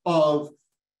me of,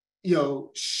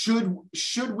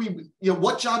 should we,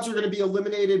 what jobs are going to be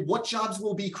eliminated, what jobs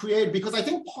will be created? Because I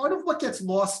think part of what gets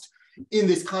lost in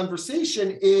this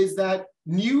conversation is that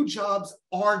new jobs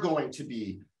are going to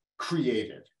be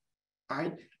created. All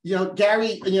right,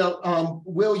 Gary,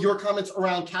 Will, your comments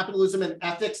around capitalism and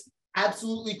ethics,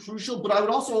 absolutely crucial. But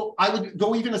I would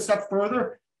go even a step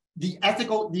further. The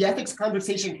ethics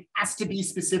conversation has to be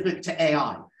specific to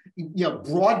AI.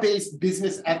 Broad-based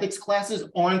business ethics classes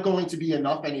aren't going to be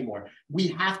enough anymore. We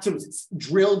have to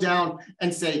drill down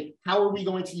and say, how are we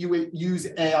going to use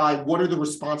AI? What are the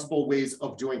responsible ways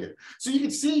of doing it? So you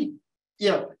can see,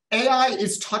 AI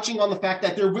is touching on the fact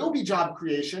that there will be job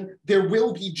creation, there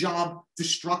will be job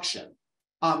destruction.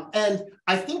 And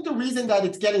I think the reason that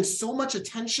it's getting so much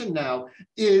attention now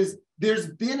is there's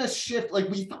been a shift. Like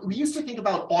we used to think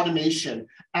about automation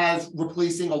as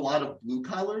replacing a lot of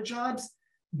blue-collar jobs.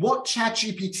 What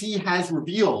ChatGPT has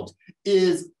revealed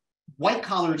is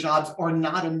white-collar jobs are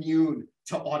not immune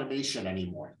to automation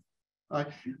anymore.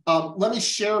 Let me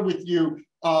share with you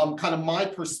kind of my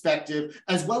perspective,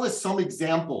 as well as some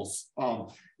examples.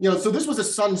 So this was a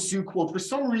Sun Tzu quote. For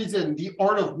some reason, the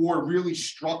art of war really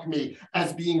struck me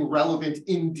as being relevant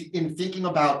in thinking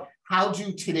about how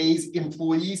do today's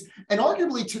employees and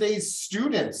arguably today's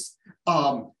students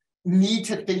need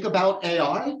to think about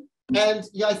AI. And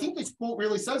I think this quote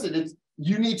really says it. It's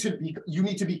you need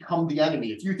to become the enemy.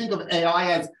 If you think of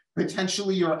AI as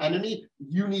potentially your enemy,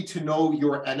 you need to know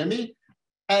your enemy.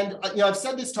 And I've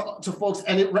said this to folks,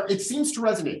 and it seems to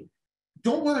resonate.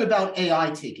 Don't worry about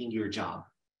AI taking your job.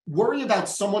 Worry about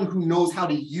someone who knows how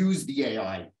to use the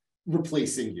AI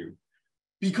replacing you.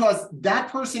 Because that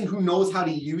person who knows how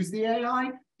to use the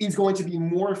AI is going to be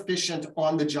more efficient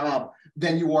on the job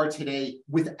than you are today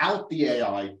without the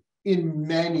AI in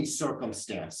many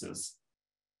circumstances.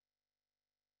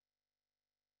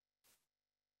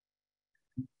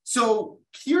 So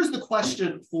here's the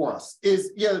question for us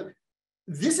is,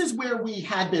 this is where we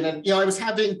had been. And, I was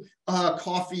having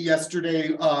coffee yesterday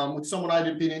with someone I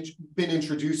had been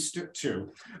introduced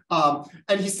to.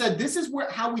 And he said, this is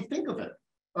how we think of it,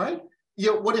 all right?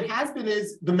 What it has been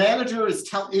is the manager is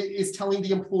telling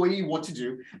the employee what to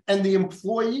do, and the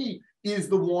employee is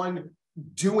the one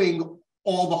doing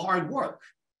all the hard work.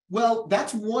 Well,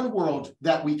 that's one world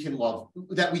that we can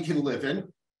live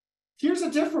in. Here's a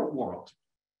different world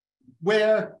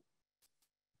where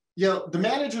the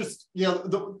manager's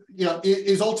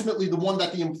is ultimately the one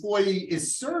that the employee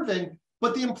is serving,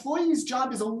 but the employee's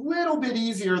job is a little bit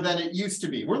easier than it used to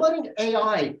be. We're letting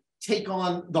AI take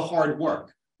on the hard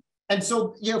work. And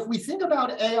so, if we think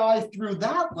about AI through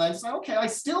that lens, okay, I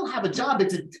still have a job.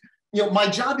 My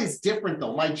job is different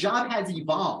though. My job has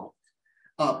evolved.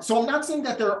 So I'm not saying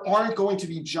that there aren't going to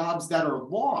be jobs that are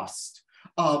lost,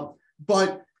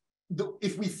 but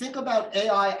if we think about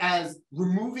AI as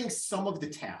removing some of the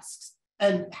tasks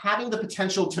and having the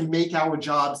potential to make our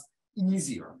jobs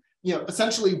easier,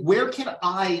 essentially, where can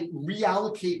I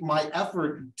reallocate my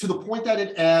effort to the point that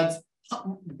it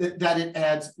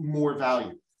adds more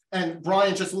value? And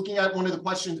Brian, just looking at one of the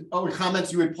questions or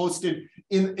comments you had posted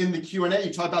in the Q&A,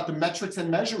 you talk about the metrics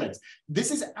and measurements. This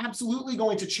is absolutely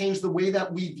going to change the way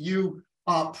that we view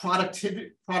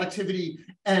productivity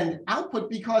and output,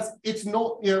 because it's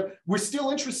we're still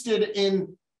interested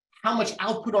in how much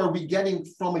output are we getting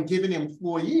from a given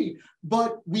employee,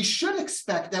 but we should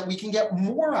expect that we can get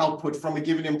more output from a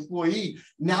given employee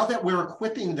now that we're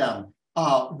equipping them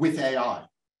with AI.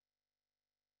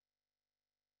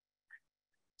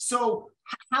 So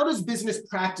how does business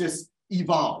practice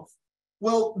evolve?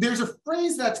 Well, there's a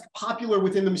phrase that's popular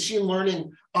within the machine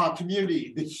learning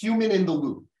community, the human in the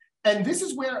loop. And this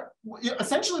is where,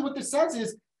 essentially what this says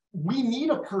is, we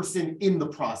need a person in the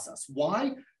process.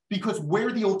 Why? Because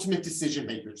we're the ultimate decision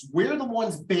makers. We're the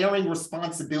ones bearing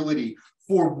responsibility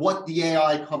for what the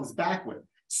AI comes back with.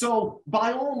 So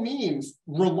by all means,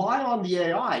 rely on the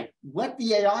AI, let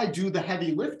the AI do the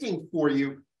heavy lifting for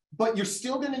you, but you're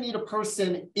still going to need a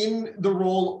person in the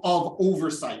role of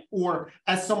oversight, or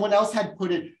as someone else had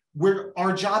put it, where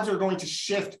our jobs are going to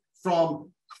shift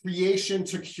from creation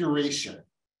to curation.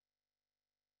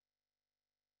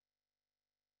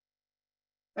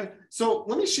 So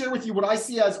let me share with you what I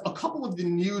see as a couple of the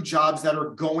new jobs that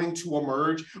are going to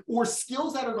emerge, or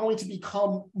skills that are going to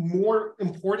become more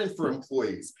important for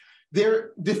employees.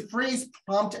 The phrase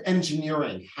prompt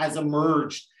engineering has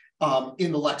emerged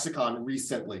in the lexicon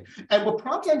recently. And what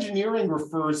prompt engineering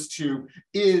refers to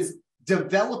is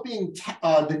developing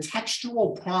the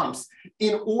textual prompts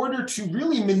in order to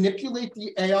really manipulate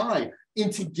the AI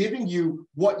into giving you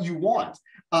what you want.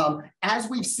 As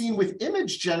we've seen with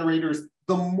image generators,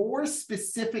 the more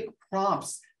specific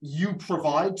prompts you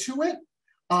provide to it,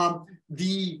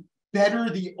 the better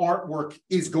the artwork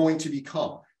is going to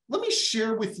become. Let me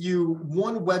share with you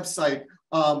one website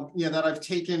that I've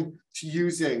taken to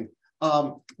using,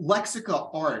 Lexica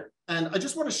Art. And I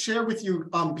just want to share with you,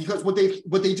 because what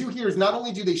they do here is not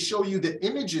only do they show you the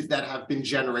images that have been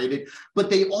generated, but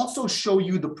they also show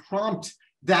you the prompt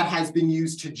that has been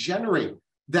used to generate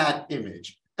that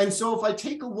image. And so if I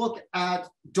take a look at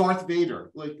Darth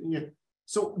Vader,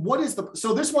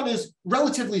 so this one is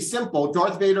relatively simple,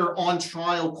 Darth Vader on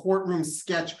trial, courtroom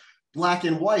sketch, black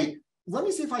and white. Let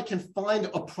me see if I can find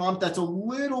a prompt that's a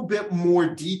little bit more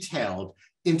detailed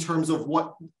in terms of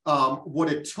what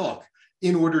it took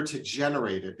in order to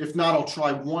generate it. If not, I'll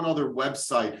try one other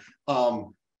website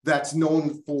that's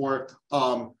known for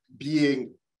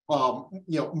being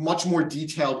much more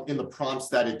detailed in the prompts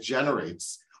that it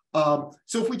generates. So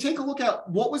if we take a look at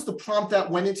what was the prompt that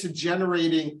went into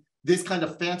generating this kind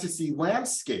of fantasy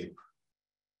landscape,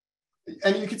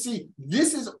 and you can see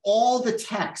this is all the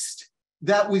text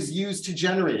that was used to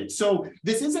generate it. So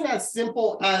this isn't as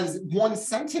simple as one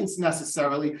sentence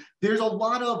necessarily. There's a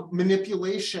lot of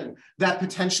manipulation that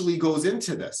potentially goes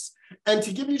into this. And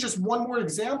to give you just one more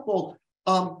example,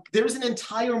 there's an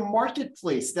entire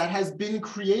marketplace that has been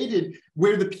created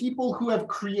where the people who have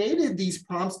created these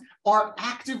prompts are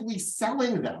actively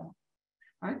selling them,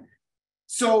 right?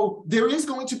 So there is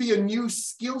going to be a new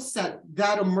skill set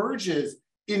that emerges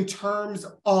in terms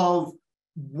of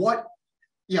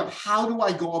how do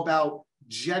I go about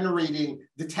generating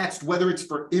the text, whether it's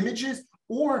for images,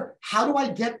 or how do I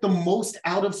get the most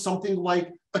out of something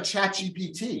like a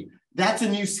ChatGPT? That's a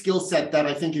new skill set that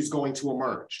I think is going to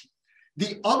emerge.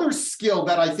 The other skill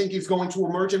that I think is going to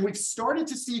emerge, and we've started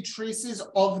to see traces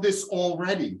of this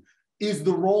already, is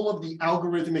the role of the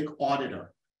algorithmic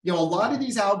auditor. A lot of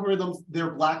these algorithms,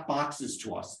 they're black boxes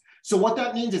to us. So what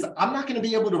that means is I'm not going to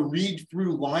be able to read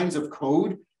through lines of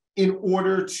code in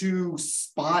order to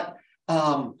spot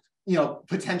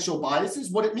potential biases.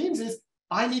 What it means is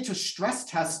I need to stress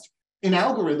test an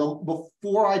algorithm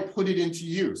before I put it into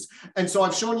use. And so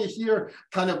I've shown you here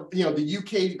kind of the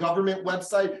UK government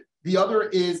website. The other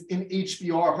is an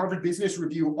HBR, Harvard Business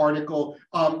Review article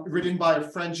written by a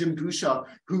friend, Jim Gusha,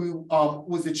 who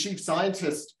was the chief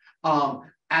scientist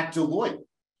at Deloitte,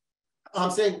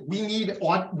 saying we need to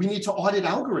audit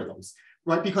algorithms,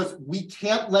 right? Because we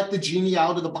can't let the genie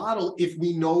out of the bottle if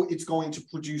we know it's going to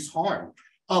produce harm.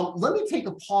 Let me take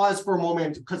a pause for a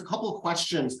moment because a couple of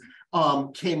questions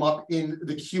came up in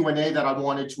the Q&A that I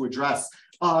wanted to address.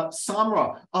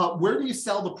 Samra, where do you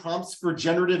sell the prompts for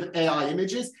generative AI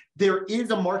images? There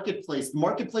is a marketplace. The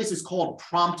marketplace is called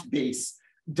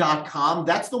promptbase.com.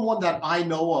 That's the one that I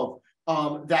know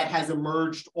of that has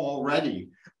emerged already.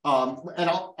 And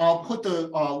I'll put the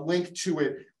link to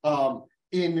it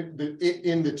in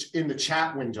the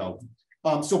chat window.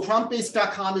 So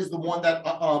promptbase.com is the one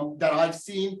that I've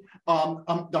seen.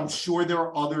 I'm sure there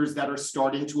are others that are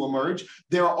starting to emerge.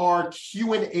 There are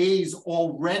Q&As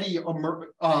already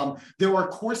there are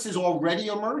courses already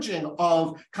emerging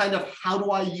of kind of how do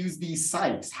I use these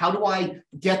sites? How do I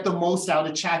get the most out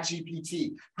of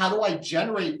ChatGPT? How do I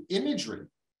generate imagery?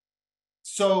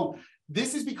 So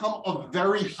this has become a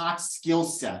very hot skill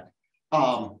set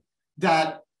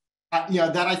that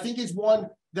I think is one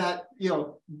that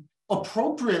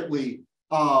appropriately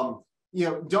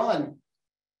done.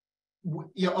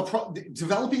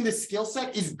 Developing this skill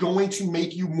set is going to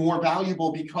make you more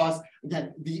valuable because,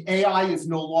 again, the AI is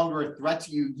no longer a threat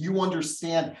to you. You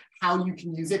understand how you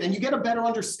can use it, and you get a better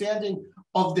understanding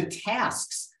of the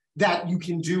tasks that you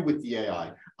can do with the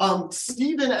AI.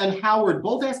 Stephen and Howard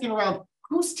both asking around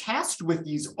who's tasked with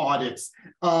these audits,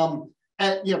 and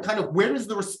kind of where does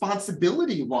the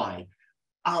responsibility lie?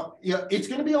 It's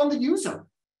going to be on the user.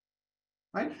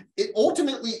 Right?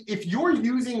 Ultimately, if you're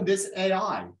using this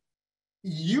AI,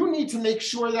 you need to make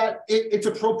sure that it's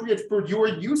appropriate for your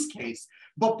use case.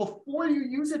 But before you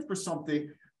use it for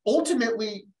something,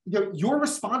 ultimately, you're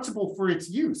responsible for its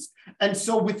use. And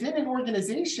so within an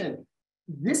organization,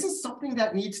 this is something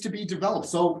that needs to be developed.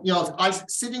 So, I'm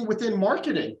sitting within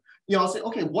marketing, I'll say,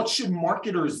 okay, what should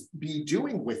marketers be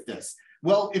doing with this?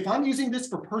 Well, if I'm using this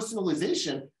for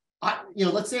personalization,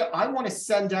 let's say I want to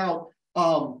send out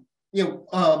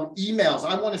emails.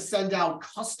 I want to send out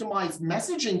customized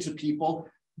messaging to people.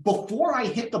 Before I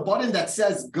hit the button that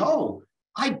says go,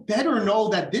 I better know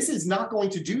that this is not going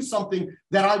to do something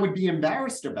that I would be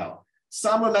embarrassed about.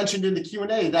 Samra mentioned in the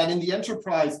Q&A that in the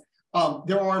enterprise,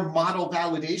 there are model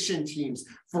validation teams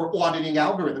for auditing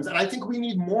algorithms. And I think we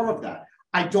need more of that.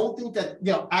 I don't think that,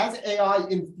 as AI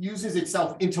infuses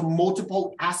itself into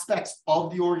multiple aspects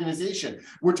of the organization,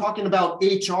 we're talking about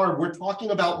HR, we're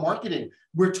talking about marketing,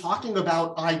 we're talking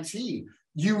about IT.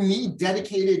 You need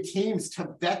dedicated teams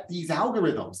to vet these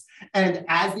algorithms. And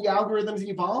as the algorithms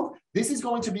evolve, this is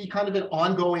going to be kind of an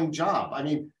ongoing job. I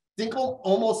mean, think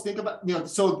about,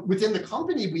 so within the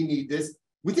company, we need this.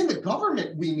 Within the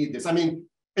government, we need this. I mean,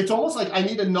 it's almost like I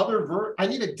need I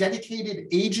need a dedicated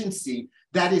agency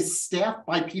that is staffed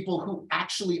by people who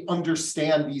actually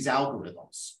understand these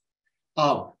algorithms.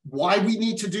 Why we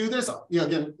need to do this?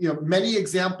 Again, many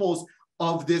examples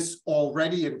of this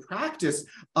already in practice.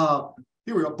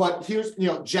 Here we go. But here's,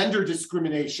 gender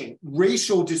discrimination,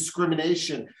 racial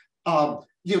discrimination,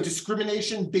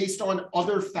 discrimination based on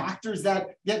other factors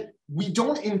that we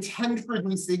don't intend for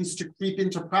these things to creep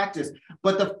into practice.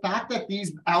 But the fact that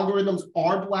these algorithms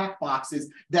are black boxes,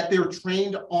 that they're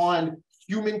trained on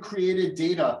human-created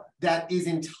data that is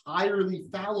entirely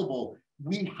fallible,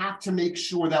 we have to make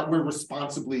sure that we're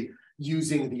responsibly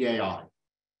using the AI.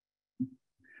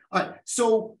 All right,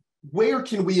 so where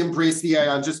can we embrace the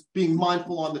AI? I'm just being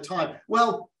mindful on the time.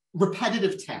 Well,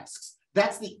 repetitive tasks.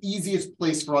 That's the easiest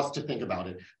place for us to think about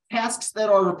it. Tasks that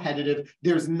are repetitive,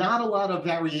 there's not a lot of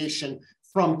variation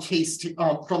from case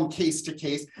to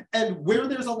case, and where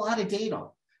there's a lot of data.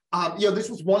 This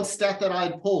was one stat that I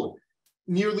had pulled.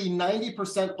 Nearly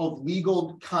 90% of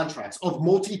legal contracts, of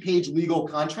multi-page legal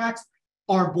contracts,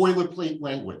 are boilerplate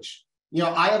language.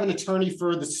 I have an attorney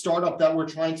for the startup that we're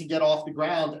trying to get off the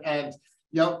ground, and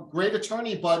great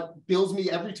attorney, but bills me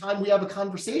every time we have a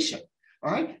conversation.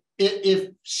 All right. If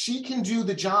she can do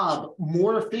the job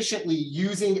more efficiently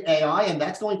using AI, and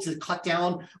that's going to cut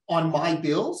down on my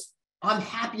bills, I'm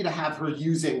happy to have her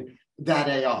using that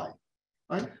AI.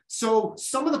 Right? So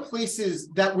some of the places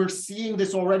that we're seeing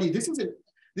this already, this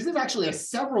is actually a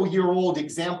several-year-old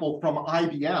example from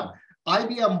IBM.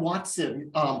 IBM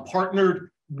Watson partnered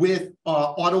with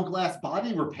Auto Glass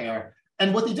Body Repair.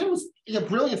 And what they did was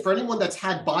brilliant. For anyone that's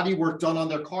had body work done on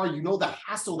their car, the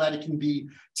hassle that it can be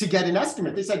to get an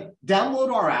estimate. They said,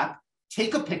 download our app,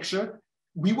 take a picture.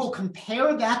 We will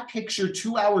compare that picture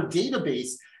to our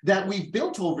database that we've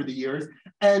built over the years,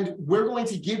 and we're going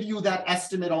to give you that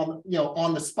estimate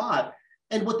on the spot.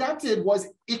 And what that did was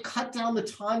it cut down the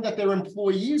time that their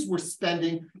employees were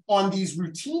spending on these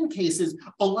routine cases,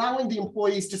 allowing the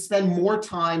employees to spend more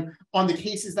time on the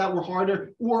cases that were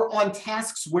harder or on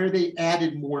tasks where they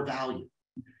added more value.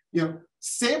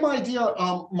 Same idea.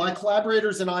 My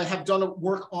collaborators and I have done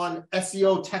work on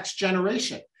SEO text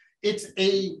generation. It's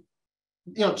a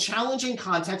challenging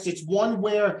context. It's one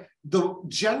where the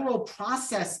general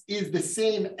process is the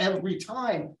same every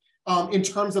time in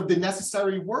terms of the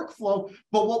necessary workflow.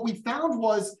 But what we found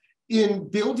was in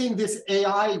building this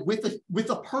AI with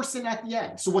a person at the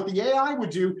end. So what the AI would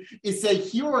do is say,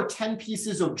 here are 10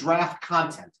 pieces of draft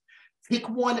content. Pick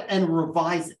one and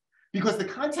revise it. because the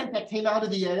content that came out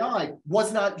of the AI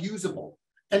was not usable.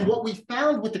 And what we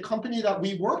found with the company that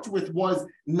we worked with was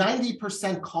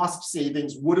 90% cost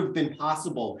savings would have been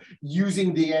possible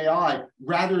using the AI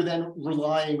rather than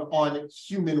relying on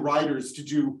human writers to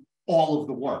do all of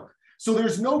the work. So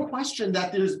there's no question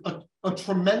that there's a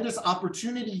tremendous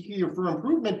opportunity here for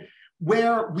improvement,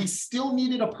 where we still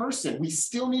needed a person. We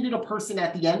still needed a person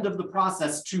at the end of the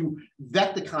process to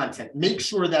vet the content, make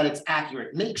sure that it's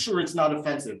accurate, make sure it's not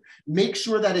offensive, make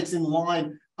sure that it's in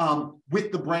line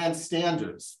with the brand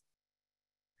standards.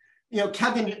 You know,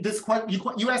 Kevin,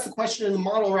 you asked the question in the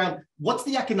model around what's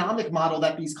the economic model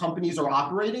that these companies are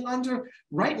operating under.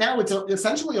 Right now, it's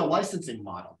essentially a licensing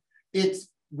model. It's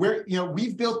where, you know,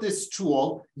 we've built this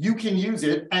tool, you can use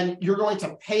it, and you're going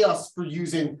to pay us for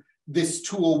using this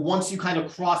tool once you kind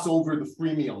of cross over the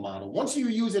freemium model. Once you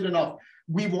use it enough,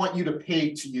 we want you to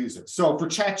pay to use it. So for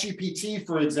ChatGPT,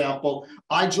 for example,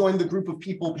 I joined the group of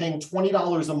people paying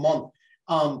 $20 a month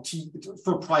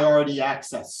for priority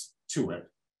access to it.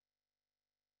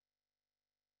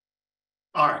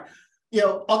 All right, you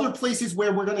know, other places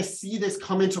where we're going to see this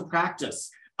come into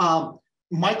practice.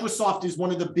 Microsoft is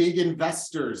one of the big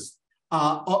investors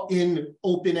in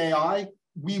OpenAI.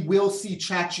 We will see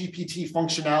ChatGPT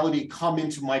functionality come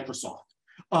into Microsoft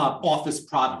Office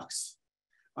products,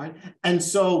 right? And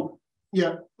so,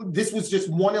 yeah, this was just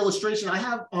one illustration. I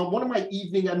have one of my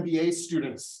evening MBA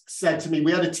students said to me,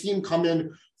 we had a team come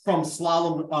in from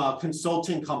Slalom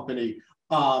Consulting Company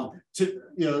to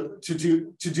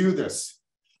do this.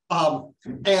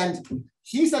 And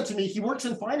he said to me, he works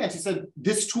in finance. He said,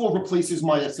 this tool replaces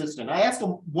my assistant. I asked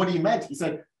him what he meant. He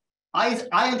said, I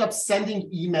end up sending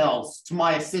emails to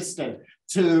my assistant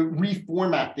to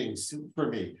reformat things for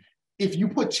me. If you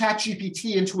put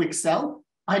ChatGPT into Excel,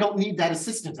 I don't need that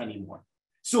assistant anymore.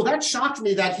 So that shocked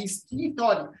me that he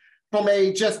thought from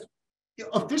a just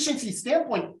efficiency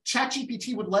standpoint,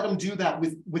 ChatGPT would let him do that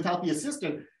without the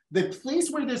assistant. The place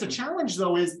where there's a challenge,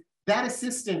 though, is that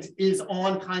assistant is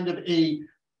on kind of a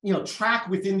track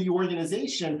within the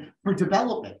organization for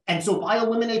development. And so if I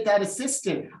eliminate that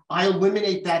assistant, I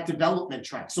eliminate that development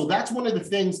track. So that's one of the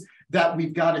things that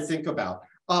we've got to think about.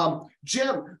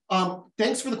 Jim,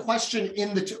 thanks for the question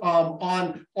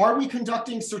on are we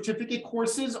conducting certificate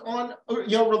courses on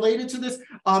related to this?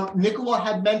 Nicola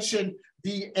had mentioned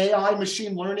the AI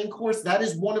machine learning course. That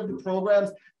is one of the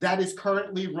programs that is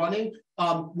currently running.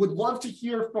 Would love to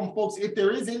hear from folks if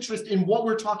there is interest in what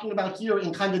we're talking about here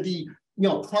in kind of the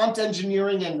prompt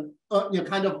engineering and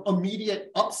kind of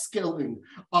immediate upskilling.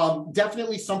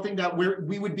 Definitely something that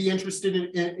we would be interested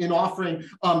in offering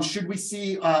should we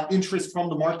see interest from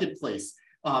the marketplace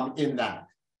in that.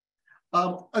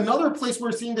 Another place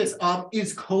we're seeing this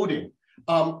is coding.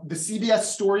 The CBS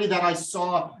story that I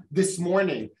saw this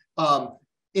morning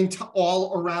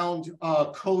all around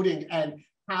coding and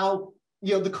how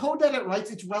the code that it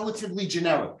writes, it's relatively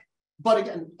generic. But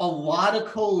again, a lot of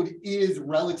code is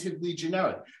relatively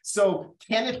generic. So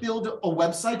can it build a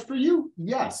website for you?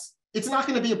 Yes. It's not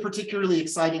going to be a particularly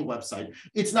exciting website.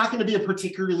 It's not going to be a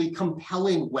particularly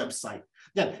compelling website.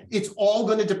 Again, it's all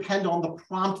going to depend on the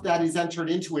prompt that is entered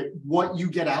into it, what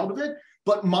you get out of it.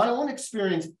 But my own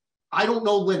experience, I don't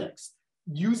know Linux.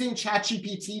 Using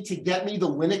ChatGPT to get me the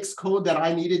Linux code that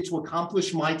I needed to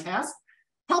accomplish my task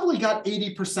probably got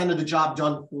 80% of the job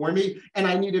done for me, and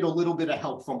I needed a little bit of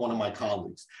help from one of my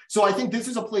colleagues. So I think this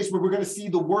is a place where we're going to see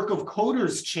the work of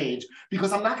coders change,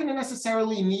 because I'm not going to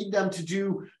necessarily need them to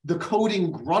do the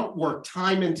coding grunt work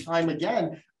time and time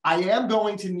again. I am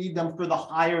going to need them for the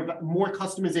more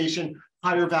customization,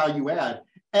 higher value add.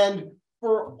 And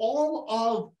for all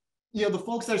of the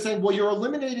folks that are saying, well, you're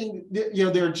eliminating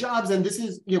their jobs and this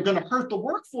is going to hurt the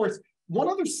workforce. One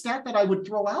other stat that I would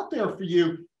throw out there for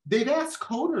you, they've asked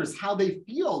coders how they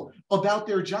feel about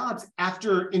their jobs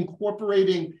after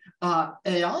incorporating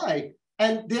AI,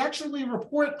 and they actually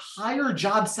report higher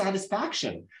job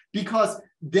satisfaction because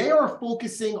they are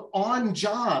focusing on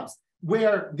jobs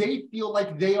where they feel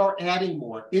like they are adding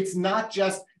more. It's not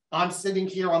just, I'm sitting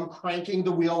here, I'm cranking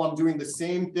the wheel, I'm doing the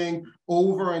same thing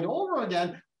over and over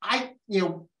again. I've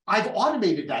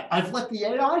automated that. I've let the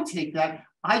AI take that.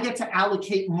 I get to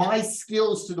allocate my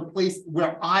skills to the place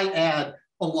where I add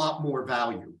a lot more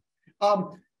value.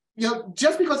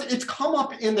 Just because it's come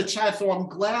up in the chat, so I'm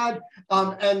glad,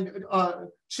 and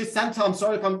Chisenta, I'm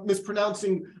sorry if I'm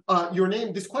mispronouncing your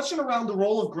name, this question around the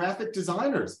role of graphic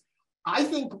designers. I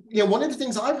think, one of the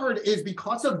things I've heard is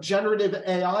because of generative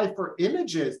AI for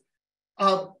images,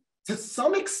 to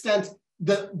some extent,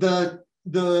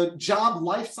 the job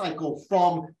life cycle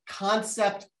from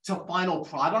concept to final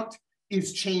product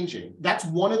is changing. That's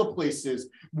one of the places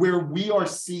where we are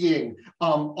seeing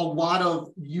a lot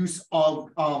of use of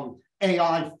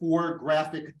AI for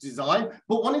graphic design.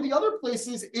 But one of the other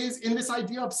places is in this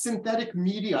idea of synthetic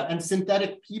media and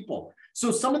synthetic people. So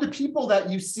some of the people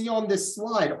that you see on this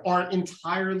slide are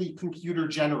entirely computer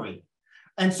generated.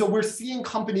 And so we're seeing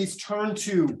companies turn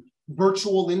to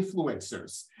virtual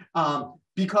influencers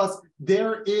because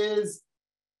there is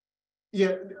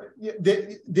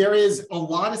there is a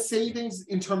lot of savings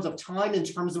in terms of time, in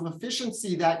terms of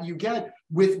efficiency that you get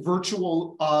with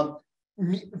virtual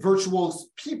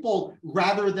people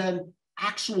rather than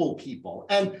actual people.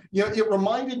 And it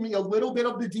reminded me a little bit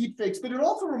of the deepfakes, but it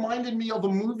also reminded me of a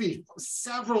movie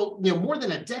several, more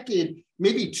than a decade,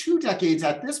 maybe 2 decades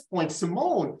at this point,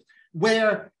 Simone,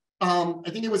 where I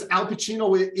think it was Al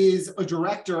Pacino is a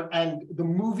director and the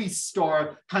movie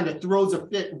star kind of throws a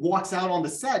fit, walks out on the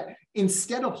set.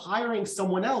 Instead of hiring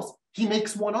someone else, he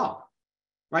makes one up,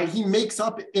 right? He makes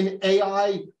up an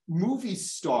AI movie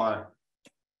star.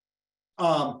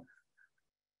 And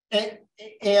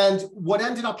what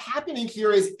ended up happening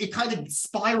here is it kind of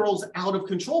spirals out of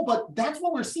control, but that's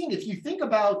what we're seeing. If you think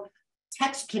about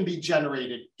text can be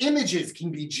generated, images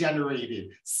can be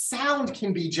generated, sound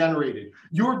can be generated.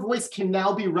 Your voice can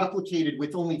now be replicated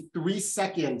with only 3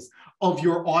 seconds of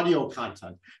your audio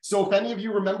content. So if any of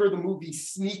you remember the movie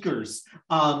Sneakers,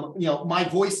 My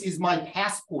Voice is My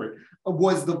Passport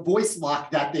was the voice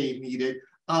lock that they needed.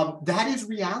 That is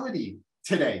reality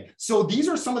today. So these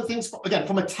are some of the things, again,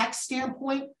 from a tech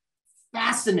standpoint,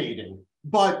 fascinating,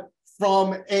 but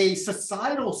from a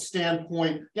societal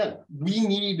standpoint, again, we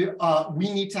need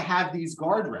to have these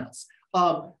guardrails.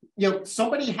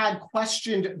 Somebody had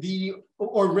questioned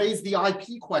or raised the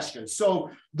IP question. So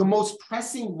the most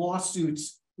pressing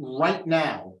lawsuits right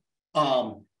now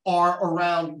are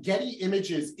around Getty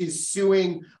Images is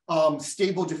suing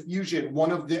Stable Diffusion,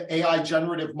 one of the AI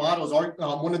generative models,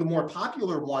 one of the more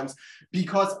popular ones,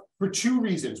 because for 2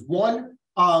 reasons. One,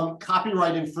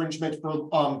 copyright infringement for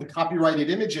the copyrighted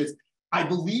images. I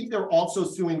believe they're also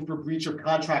suing for breach of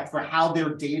contract for how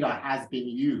their data has been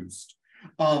used.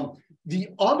 The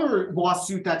other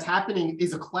lawsuit that's happening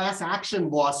is a class action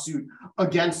lawsuit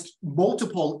against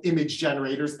multiple image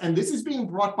generators. And this is being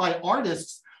brought by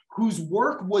artists whose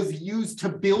work was used to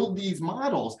build these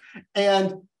models.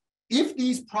 And if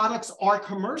these products are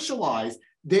commercialized,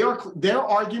 their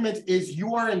argument is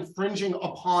you are infringing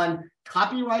upon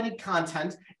copyrighted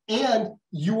content and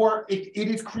it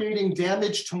is creating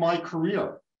damage to my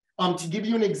career. To give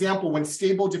you an example, when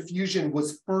Stable Diffusion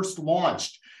was first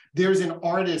launched, there's an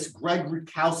artist, Greg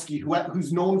Rutkowski,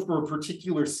 who's known for a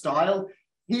particular style.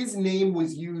 His name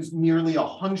was used nearly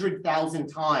 100,000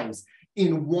 times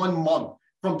in 1 month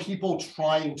from people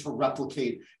trying to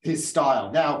replicate his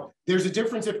style. Now, there's a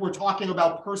difference if we're talking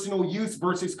about personal use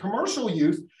versus commercial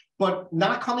use, but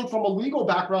not coming from a legal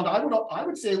background, I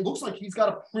would say it looks like he's got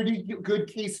a pretty good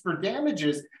case for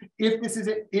damages if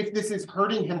this is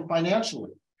hurting him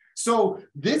financially. So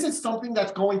this is something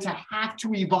that's going to have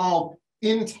to evolve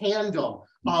in tandem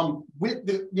with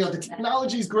the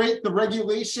technology is great, the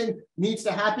regulation needs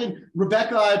to happen.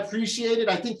 Rebecca, I appreciate it.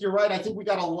 I think you're right. I think we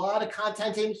got a lot of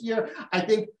content in here. I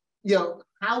think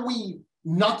how we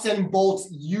nuts and bolts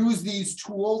use these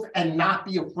tools and not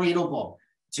be afraid of them.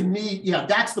 To me,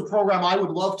 that's the program I would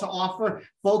love to offer.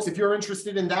 Folks, if you're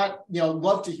interested in that,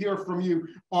 love to hear from you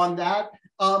on that.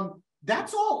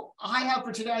 That's all I have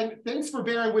for today. Thanks for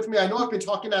bearing with me. I know I've been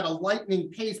talking at a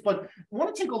lightning pace, but I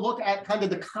want to take a look at kind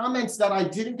of the comments that I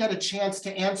didn't get a chance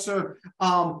to answer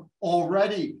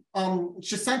already.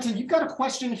 Shasenta, you've got a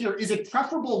question here. Is it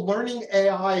preferable learning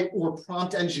AI or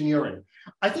prompt engineering?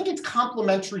 I think it's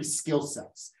complementary skill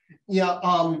sets.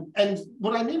 And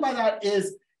what I mean by that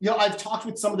is, I've talked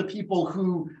with some of the people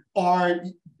who are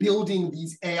building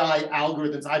these AI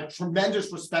algorithms. I have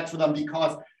tremendous respect for them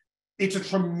because it's a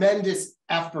tremendous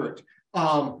effort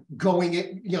going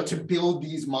to build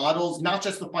these models, not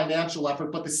just the financial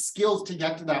effort, but the skills to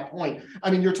get to that point.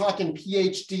 I mean, you're talking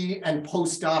PhD and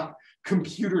postdoc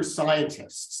computer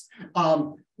scientists.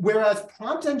 Whereas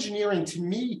prompt engineering, to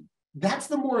me, that's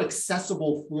the more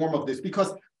accessible form of this,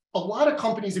 because a lot of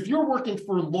companies, if you're working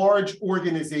for large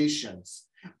organizations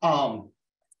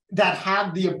that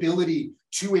have the ability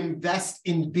to invest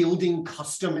in building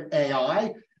custom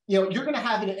AI, you're going to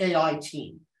have an AI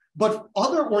team. But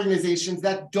other organizations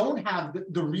that don't have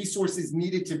the resources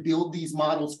needed to build these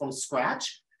models from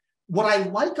scratch, what I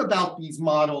like about these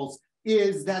models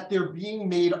is that they're being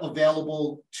made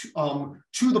available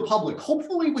to the public,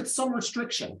 hopefully with some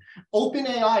restriction.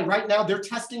 OpenAI, right now, they're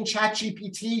testing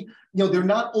ChatGPT. They're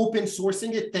not open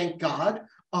sourcing it, thank God,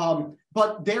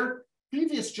 but they're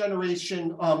previous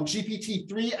generation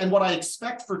GPT-3 and what I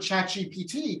expect for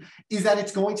ChatGPT is that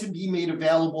it's going to be made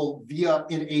available via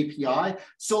an API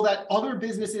so that other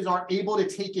businesses are able to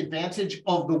take advantage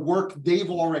of the work they've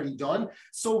already done.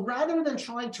 So rather than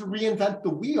trying to reinvent the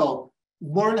wheel,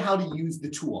 learn how to use the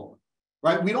tool.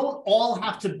 Right? We don't all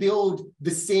have to build the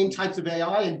same types of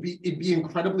AI and it'd be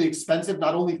incredibly expensive,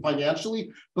 not only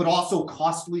financially, but also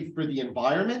costly for the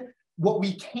environment. What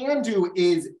we can do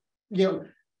is,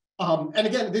 and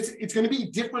again, it's going to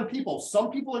be different people. Some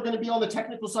people are going to be on the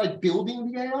technical side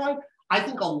building the AI. I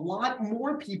think a lot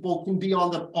more people can be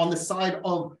on the side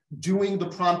of doing the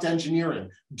prompt engineering,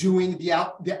 doing the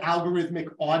algorithmic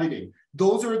auditing.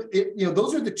 Those are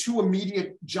the two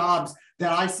immediate jobs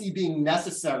that I see being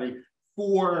necessary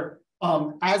for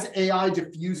as AI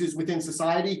diffuses within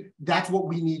society. That's what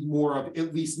we need more of,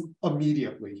 at least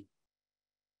immediately.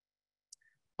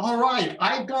 All right,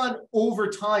 I've gone over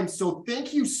time, so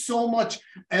thank you so much,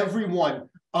 everyone,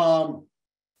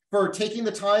 for taking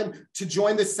the time to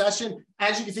join this session.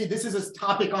 As you can see, this is a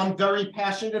topic I'm very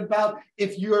passionate about.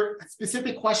 If you're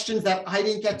specific questions that I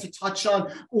didn't get to touch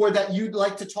on or that you'd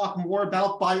like to talk more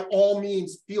about, by all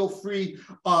means, feel free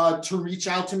to reach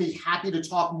out to me. Happy to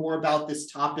talk more about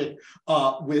this topic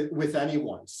with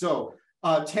anyone. So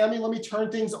Tammy, let me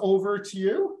turn things over to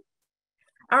you.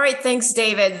 All right, thanks,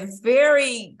 David.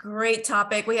 Very great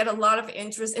topic. We had a lot of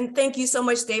interest, and thank you so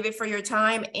much, David, for your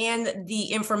time and the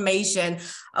information,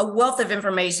 a wealth of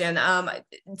information.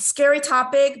 Scary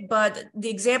topic, but the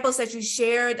examples that you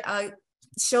shared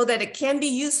show that it can be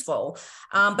useful.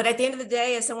 But at the end of the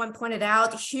day, as someone pointed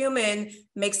out, human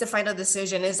makes the final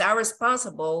decision. It's our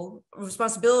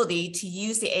responsibility to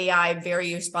use the AI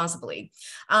very responsibly.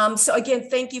 So again,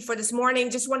 thank you for this morning.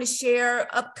 Just want to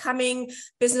share upcoming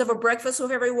Business Over Breakfast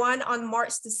with everyone. On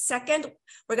March the 2nd,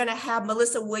 we're going to have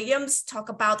Melissa Williams talk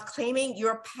about claiming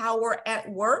your power at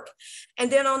work. And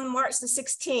then on March the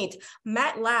 16th,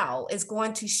 Matt Lau is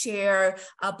going to share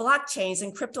blockchains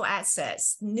and crypto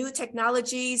assets, new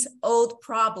technologies, old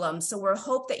problems. So we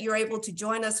hope that you're able to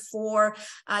join us for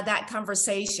that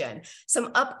conversation.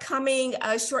 Some upcoming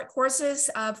short courses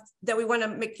that we want to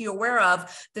make you aware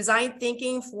of. Design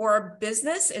Thinking for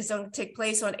Business is going to take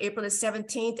place on April the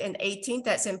 17th and 18th.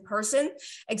 That's in person.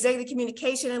 Executive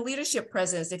Communication and Leadership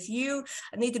Presence. If you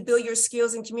need to build your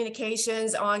skills in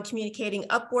communications on communicating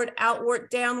upward, outward,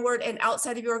 downward, and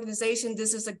outside of your organization,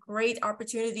 this is a great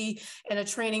opportunity and a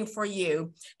training for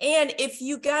you. And if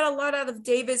you got a lot out of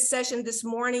David's session this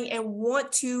morning and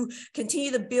want to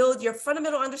continue to build your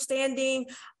fundamental understanding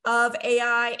of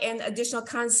AI and additional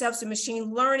concepts of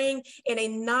machine learning in a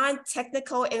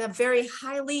non-technical and a very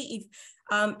highly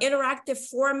interactive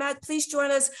format, please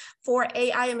join us for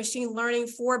AI and Machine Learning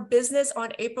for Business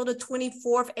on April the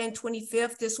 24th and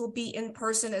 25th. This will be in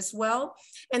person as well.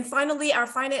 And finally, our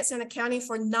Finance and Accounting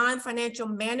for Non-Financial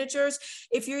Managers.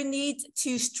 If you need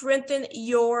to strengthen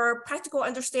your practical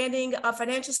understanding of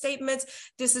financial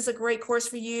statements, this is a great course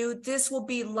for you. This will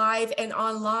be live and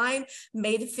online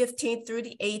May the 15th through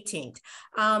the 18th.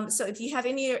 So if you have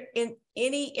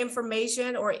any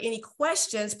information or any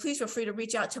questions, please feel free to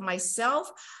reach out to myself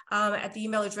at the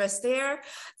email address there.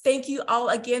 Thank you all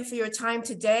again for your time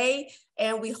today,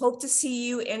 and we hope to see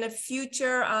you in a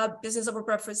future Business Over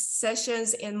Breakfast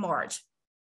sessions in March.